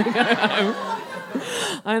go home.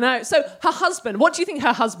 I know. So her husband, what do you think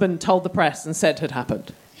her husband told the press and said had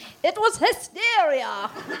happened? It was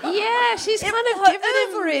hysteria. Yeah, she's kind of Her given him...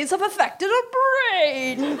 ovaries have affected her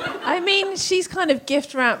brain. I mean, she's kind of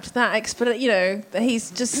gift-wrapped that that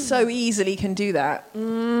he's just so easily can do that.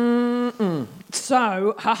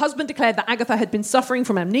 So, her husband declared that Agatha had been suffering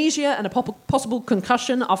from amnesia and a possible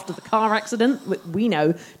concussion after the car accident, which we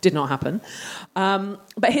know did not happen.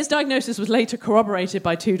 But his diagnosis was later corroborated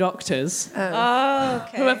by 2 doctors,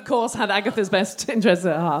 who, of course, had Agatha's best interests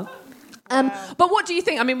at heart. But what do you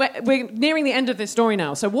think? I mean, we're nearing the end of this story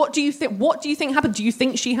now. So what do you think? What do you think happened? Do you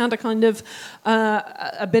think she had a kind of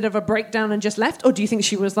a bit of a breakdown and just left, or do you think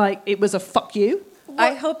she was like it was a fuck you?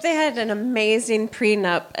 I hope they had an amazing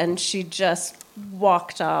prenup and she just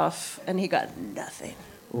walked off and he got nothing.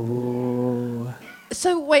 Ooh.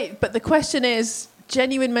 So wait, but the question is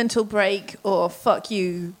genuine mental break or fuck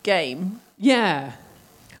you game? Yeah.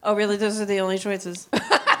 Oh, really? Those are the only choices?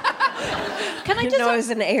 Can I I just... know it was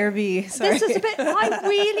an A or B. Sorry. This is a bit...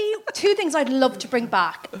 Two things I'd love to bring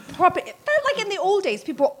back. It felt like in the old days,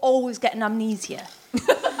 people were always getting amnesia.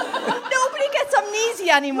 Nobody gets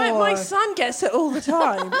amnesia anymore. My son gets it all the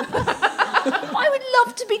time. I would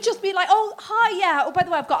love to be like, oh, hi, yeah. Oh, by the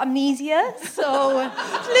way, I've got amnesia. So,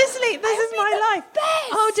 Leslie, this is my life.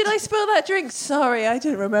 best. Oh, did I spill that drink? Sorry, I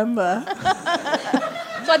didn't remember.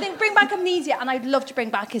 So I think bring back amnesia, and I'd love to bring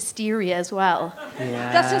back hysteria as well.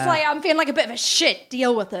 Yeah. That's just like, I'm feeling like a bit of a shit.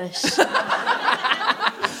 Deal with it.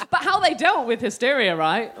 But how they dealt with hysteria,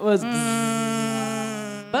 right, was...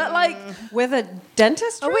 But, like... With a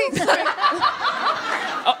dentist? Oh, wait, sorry.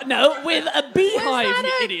 No, with a beehive,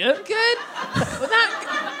 you idiot. Good. Well,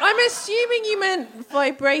 I'm assuming you meant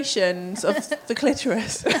vibrations of the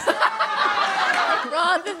clitoris.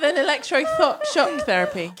 Rather than electroshock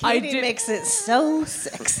therapy. Katie makes it so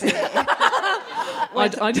sexy.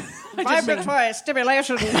 Vibratory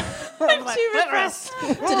stimulation. I'm too repressed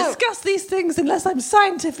to discuss these things unless I'm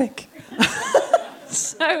scientific.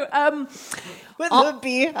 So, With a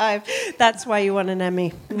beehive. That's why you won an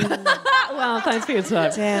Emmy. well, thanks for your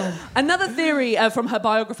time. Damn. Another theory from her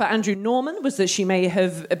biographer, Andrew Norman, was that she may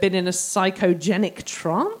have been in a psychogenic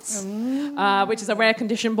trance, which is a rare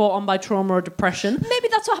condition brought on by trauma or depression. Maybe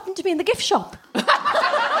that's what happened to me in the gift shop.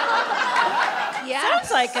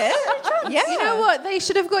 Sounds like it. Yeah. You know what? They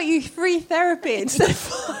should have got you free therapy instead of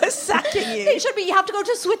sacking you. It should be, you have to go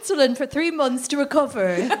to Switzerland for 3 months to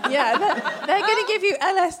recover. Yeah, they're going to give you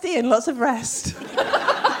LSD and lots of rest.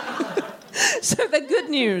 So the good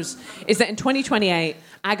news is that in 2028,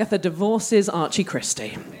 Agatha divorces Archie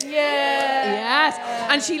Christie. Yeah. Yes.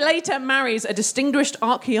 And she later marries a distinguished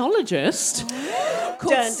archaeologist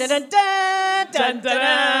called... Dun, dun, dun, dun, dun, dun, dun,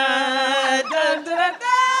 dun, dun,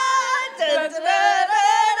 dun, dun, dun,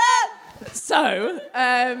 dun. So,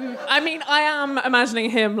 I mean, I am imagining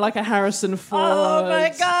him like a Harrison Ford. Oh my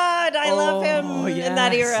God, I love him in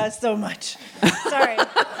that era so much. Sorry.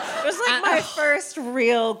 It was like my first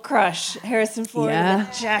real crush, Harrison Ford in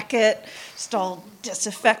that jacket, just all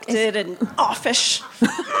disaffected and offish.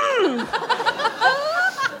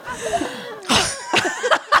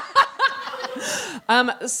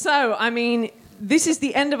 So, I mean, this is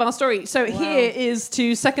the end of our story. So here is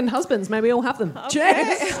to second husbands. May we all have them. Okay.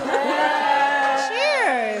 Cheers.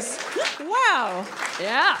 Cheers. Wow.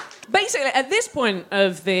 Yeah. Basically, at this point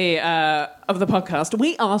of the podcast,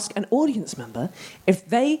 we ask an audience member if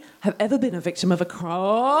they have ever been a victim of a crime.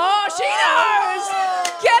 Oh, she knows!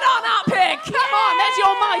 Get on up here! Come on, there's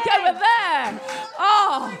your like over there.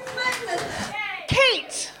 Oh.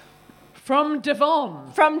 Kate From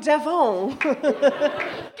Devon. from Devon. Give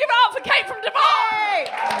it up for Kate from Devon.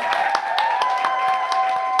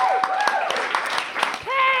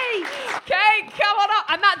 Kate, come on up.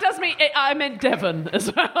 And that does mean I meant Devon as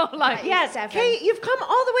well. Like, Yes, Devon. Kate, you've come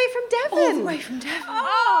all the way from Devon. All the way from Devon.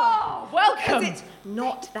 oh, welcome. Because it's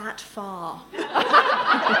not that far.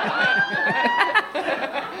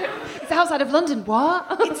 It's outside of London. What?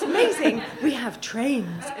 It's amazing. We have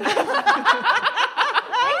trains. Sassy,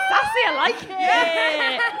 I like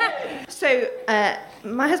it. So,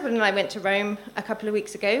 my husband and I went to Rome a couple of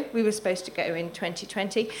weeks ago. We were supposed to go in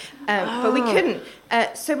 2020, but we couldn't.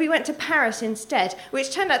 So we went to Paris instead,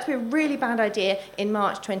 which turned out to be a really bad idea in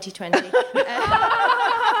March 2020.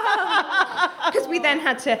 Because we then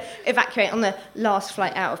had to evacuate on the last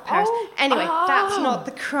flight out of Paris. Anyway, that's not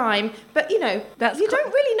the crime. But, you know, you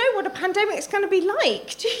don't really know what a pandemic's going to be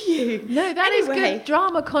like, do you? No, that is good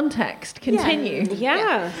drama context. Continue.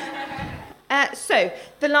 Yeah. So,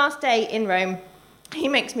 the last day in Rome, he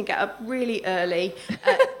makes me get up really early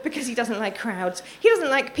because he doesn't like crowds. He doesn't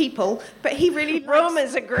like people, but he really Rome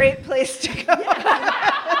is a great place to go.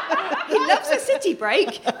 He loves a city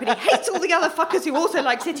break, but he hates all the other fuckers who also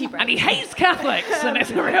like city break. And he hates Catholics, and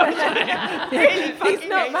it's a real shame. Really fucking He's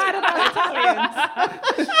not mad about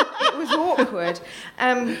Italians. It was awkward.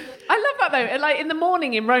 I love that though. Like in the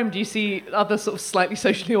morning in Rome, do you see other sort of slightly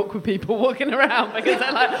socially awkward people walking around because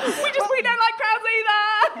they're like, we don't like crowds either.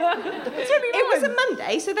 It's really It was a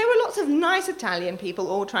Monday, so there were lots of nice Italian people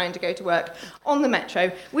all trying to go to work on the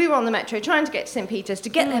metro. We were on the metro trying to get to St. Peter's to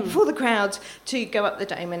get there before the crowds to go up the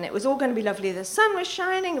dome, and it was all going to be lovely. The sun was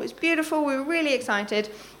shining, it was beautiful, we were really excited.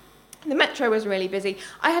 The metro was really busy.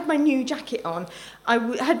 I had my new jacket on. I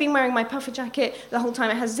had been wearing my puffer jacket the whole time.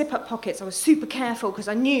 It has zip-up pockets. I was super careful because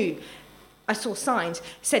I knew, I saw signs,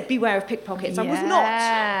 said beware of pickpockets. I was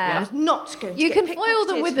not going to You get can foil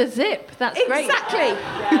them pickpocketed. with a zip. That's great. Exactly.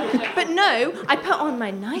 But no, I put on my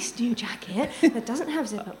nice new jacket that doesn't have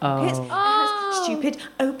zip-up pockets. It has stupid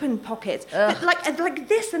open pockets. But like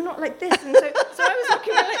this and not like this. And so I was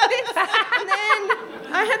looking like this. And then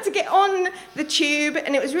I had to get on the tube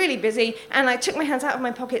and it was really busy. And I took my hands out of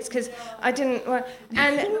my pockets because I didn't want...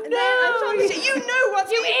 And then I was on the tube. You know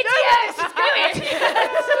what? You idiot!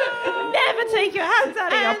 Never take your hands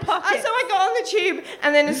out of your pockets. So I got on the tube,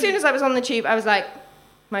 and then as soon as I was on the tube, I was like,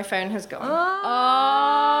 my phone has gone. Oh,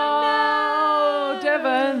 no,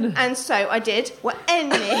 Devon. And so I did what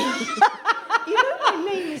any... You know my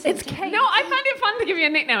name is... It's Kate. No, I find it fun to give you a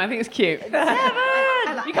nickname. I think it's cute.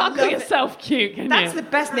 Devon! You can't call yourself cute, can That's you? the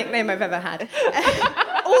best nickname I've ever had.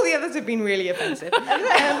 All the others have been really offensive.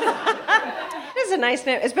 This is a nice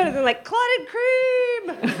name. It's better than like clotted cream.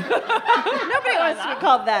 Nobody wants to be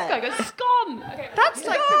called that. This guy goes, scone. Okay. That's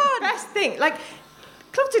like the best thing. Like,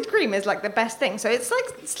 clotted cream is like the best thing. So it's like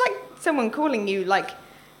someone calling you like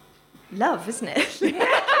love, isn't it? Love,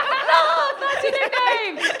 that's your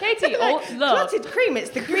nickname. Katie, love. Clotted cream, it's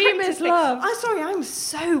the Cream greatest is thing. love. Oh, sorry, I'm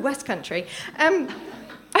so West Country. So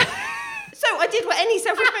I did what any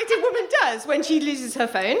self-respecting woman does when she loses her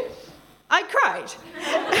phone. I cried.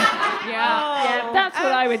 Yeah, that's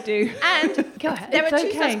what I would do. And Go ahead. there were It's two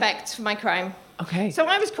okay. suspects for my crime. Okay. So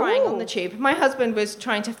I was crying on the tube. My husband was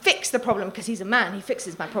trying to fix the problem because he's a man. He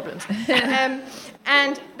fixes my problems. And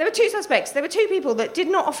there were two suspects. There were two people that did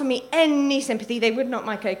not offer me any sympathy. They would not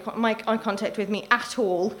make eye contact with me at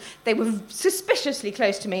all. They were suspiciously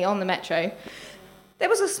close to me on the metro. There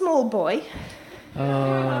was a small boy.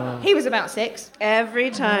 He was about 6. Every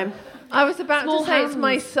time. I was about Small to say it's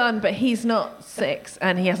my hands. son, but he's not 6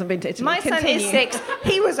 and he hasn't been to Italy. My son is Continue. 6.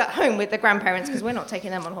 He was at home with the grandparents because we're not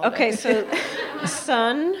taking them on holiday. Okay, so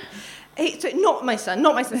son. So not my son,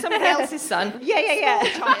 somebody else's son. Yeah.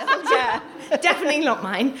 Child. Yeah. Definitely not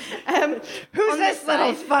mine. Who's on this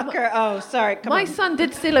little side. fucker? Oh, sorry. Come My on. son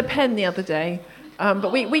did steal a pen the other day,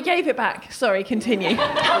 but we gave it back. Sorry, continue. So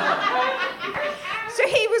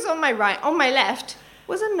he was on my right. On my left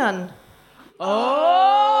was a nun.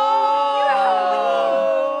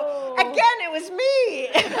 Again, it was me.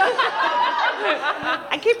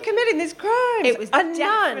 I keep committing these crimes. It was a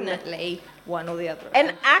nun. definitely one or the other.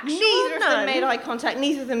 An actual Neither of nun. them made eye contact.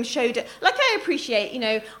 Neither of them showed it. Like, I appreciate,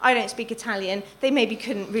 I don't speak Italian. They maybe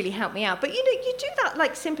couldn't really help me out. But, you do that,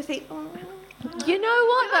 like, sympathy. Oh. You know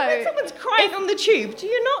what, Like when though? someone's crying on the tube, do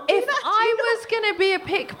you not do If that? I was going to be a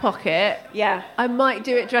pickpocket, Yeah. I might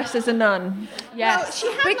do it dressed as a nun. Well, she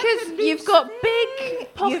had, like, because a loose you've got thing.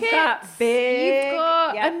 big pockets. You've got big. You've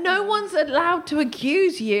got, yeah. and no one's allowed to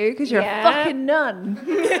accuse you because you're Yeah. a fucking nun.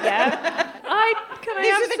 Yeah. Can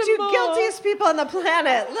These are the two guiltiest people on the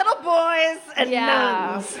planet. Little boys and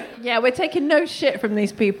nuns. Yeah, we're taking no shit from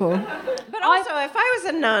these people. But also, if I was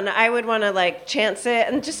a nun, I would want to like chance it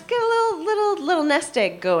and just get a little nest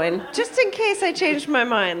egg going, just in case I changed my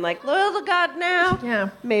mind. Like loyal to God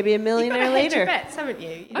now, maybe a millionaire later. You've got to hedge your bets, haven't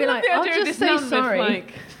you? I love the idea of this nun with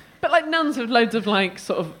but like nuns with loads of like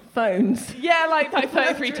sort of phones. Yeah, like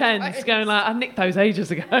 3310s going like, I nicked those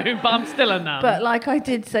ages ago, but I'm still a nun. But like I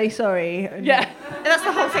did say sorry. Yeah. And that's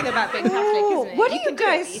the whole thing about being Catholic, isn't it? What do you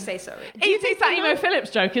guys... You say sorry. It's that Emo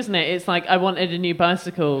Phillips joke, isn't it? It's like, I wanted a new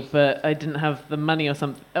bicycle, but I didn't have the money or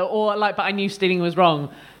something. Or like, but I knew stealing was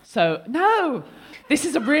wrong. So, no! This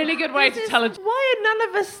is a really good way to tell a... Why are none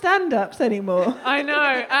of us stand-ups anymore? I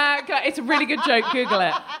know. It's a really good joke. Google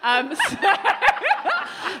it. I'm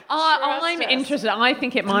interested. I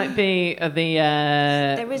think it might be the...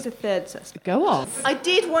 There is a third suspect. Go on. I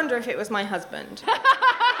did wonder if it was my husband.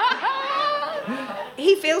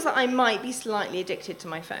 He feels that I might be slightly addicted to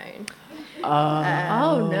my phone.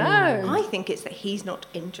 Oh, no. I think it's that he's not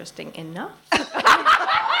interesting enough.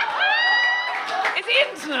 Is he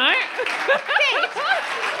in tonight?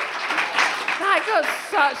 That got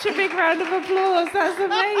such a big round of applause. That's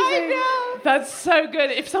amazing. I know. That's so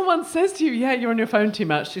good. If someone says to you, yeah, you're on your phone too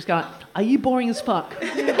much, just go, are you boring as fuck?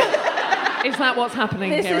 Is that what's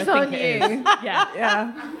happening This here? is I on think you. it is.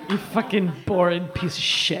 Yeah. You fucking boring piece of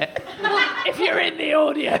shit. If you're in the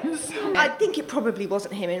audience. I think it probably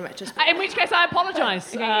wasn't him in retrospect. In which case, I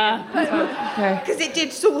apologise. Because it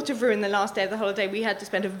did sort of ruin the last day of the holiday. We had to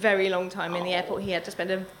spend a very long time in the airport. He had to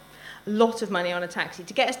spend a lot of money on a taxi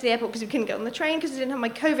to get us to the airport because we couldn't get on the train because I didn't have my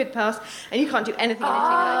COVID pass, and you can't do anything without a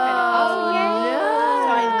COVID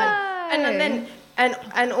pass. So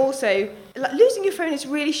and also, like, losing your phone is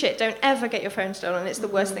really shit. Don't ever get your phone stolen. It's the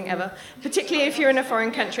worst thing ever, particularly if you're in a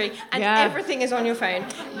foreign country and everything is on your phone.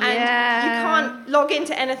 And you can't log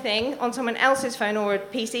into anything on someone else's phone or a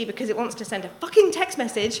PC because it wants to send a fucking text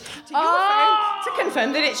message to your phone to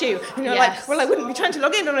confirm that it's you. And you're like, well, I wouldn't be trying to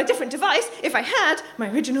log in on a different device if I had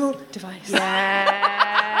my original device.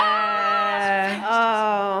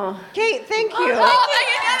 Oh. Kate, thank you. Thank you.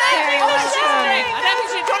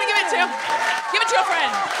 Do you want to give it to him? Give it to your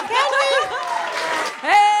friend.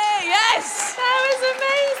 Hey, yes! That was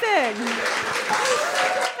amazing.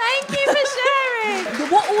 Thank you for sharing.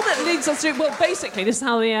 What all that leads us to... Well, basically, this is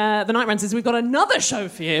how the night runs. Is we've got another show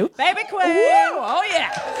for you. Baby Queen. Oh, yeah.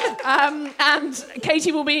 And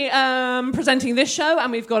Katie will be presenting this show,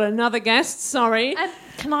 and we've got another guest. Sorry.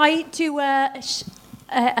 Can I do a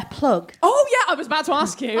plug? Oh, yeah, I was about to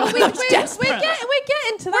ask you. We're getting to that.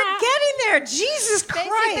 We're getting there. Jesus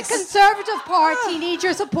Christ. The Conservative Party need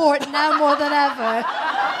your support now more than ever.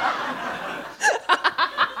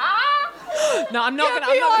 No, I'm not going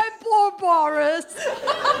to... I'm poor Boris.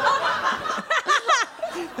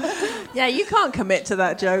 Yeah, you can't commit to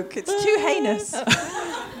that joke. It's too heinous.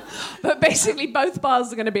 But basically, both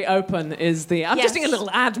bars are going to be open. I'm just doing a little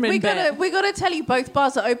admin bit. We got to tell you both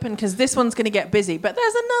bars are open because this one's going to get busy. But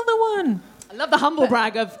there's another one. I love the humble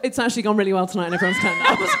brag of it's actually gone really well tonight and everyone's turned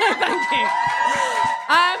up. So thank you.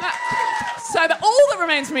 All that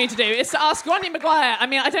remains for me to do is to ask Gráinne Maguire. I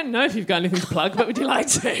mean, I don't know if you've got anything to plug, but would you like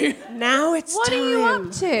to? Now it's What time. are you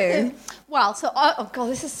up to? Well, oh God,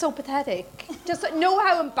 this is so pathetic. Just know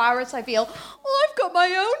how embarrassed I feel. I've got my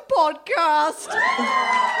own podcast.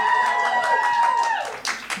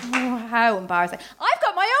 Oh, how embarrassing. I've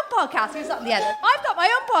got my own podcast. Here's something at the end. I've got my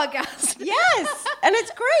own podcast. Yes, and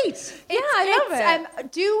it's great. I love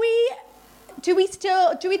it. Do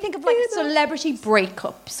we think of like celebrity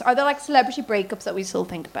breakups? Are there like celebrity breakups that we still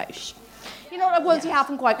think about? You know, the ones we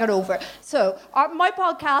haven't quite got over. So, my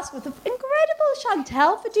podcast with the incredible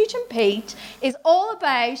Chantal Fadouch and Pete is all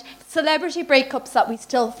about celebrity breakups that we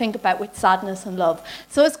still think about with sadness and love.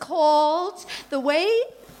 So it's called The Way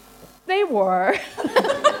They Were.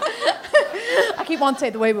 I keep wanting to say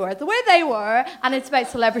The Way We Were. The Way They Were, and it's about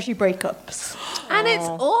celebrity breakups. And it's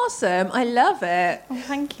awesome. I love it. Oh,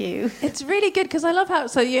 thank you. It's really good because I love how...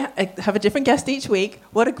 So you have a different guest each week.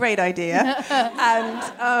 What a great idea.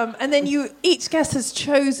 And then each guest has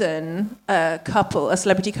chosen a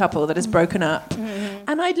celebrity couple that has broken up. Mm-hmm.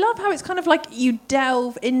 And I love how it's kind of like you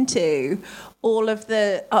delve into all of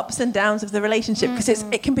the ups and downs of the relationship because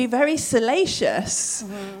it can be very salacious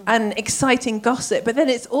and exciting gossip, but then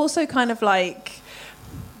it's also kind of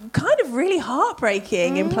really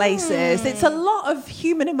heartbreaking in places. It's a lot of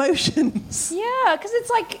human emotions. Yeah, because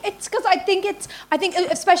I think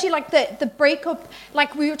especially like the breakup,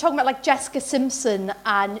 like we were talking about like Jessica Simpson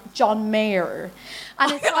and John Mayer.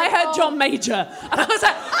 And I heard John Major, and I was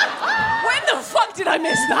like, when the fuck did I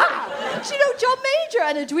miss that? You know, John Major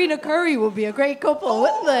and Edwina Curry would be a great couple,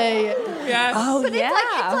 wouldn't they? Yes. Oh, But yeah.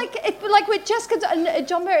 it's like with Jessica and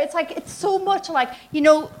John Mayer, it's so much like, you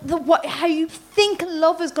know, how you think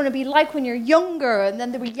love is going to be like when you're younger, and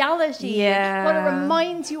then the reality, and what it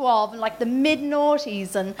reminds you of, and like the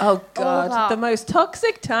mid-noughties and Oh, God, all that. the most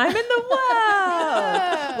toxic time in the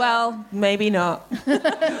world. Well, maybe not.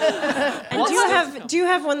 And do you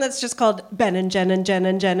have one that's just called Ben and Jen and Jen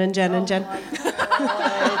and Jen and Jen and Jen?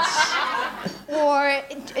 Or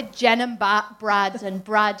Jen and Brad and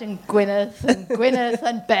Brad and Gwyneth and Gwyneth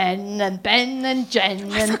and Ben and Ben and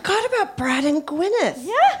Jen. I forgot about Brad and Gwyneth.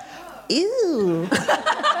 Yeah. Ew.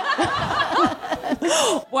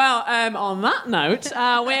 Well, on that note,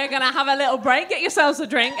 we're going to have a little break, get yourselves a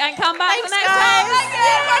drink, and come back Thanks, the next guys. time.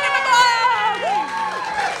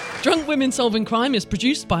 Drunk Women Solving Crime is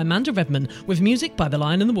produced by Amanda Redman with music by The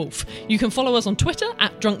Lion and the Wolf. You can follow us on Twitter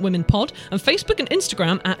 @DrunkWomenPod and Facebook and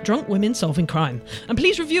Instagram @Drunk Women Solving Crime. And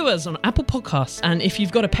please review us on Apple Podcasts. And if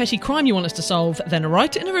you've got a petty crime you want us to solve, then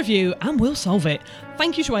write it in a review and we'll solve it.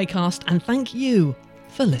 Thank you to Acast, and thank you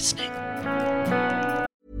for listening.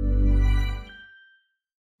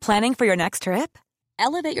 Planning for your next trip?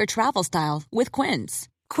 Elevate your travel style with Quince.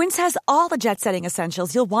 Quince has all the jet-setting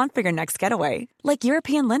essentials you'll want for your next getaway, like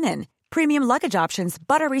European linen, premium luggage options,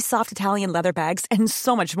 buttery soft Italian leather bags, and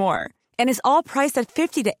so much more. And is all priced at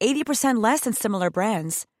 50 to 80% less than similar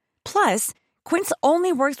brands. Plus, Quince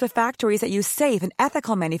only works with factories that use safe and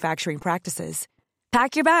ethical manufacturing practices.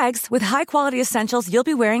 Pack your bags with high-quality essentials you'll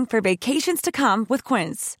be wearing for vacations to come with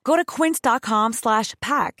Quince. Go to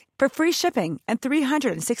quince.com/pack for free shipping and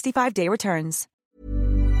 365-day returns.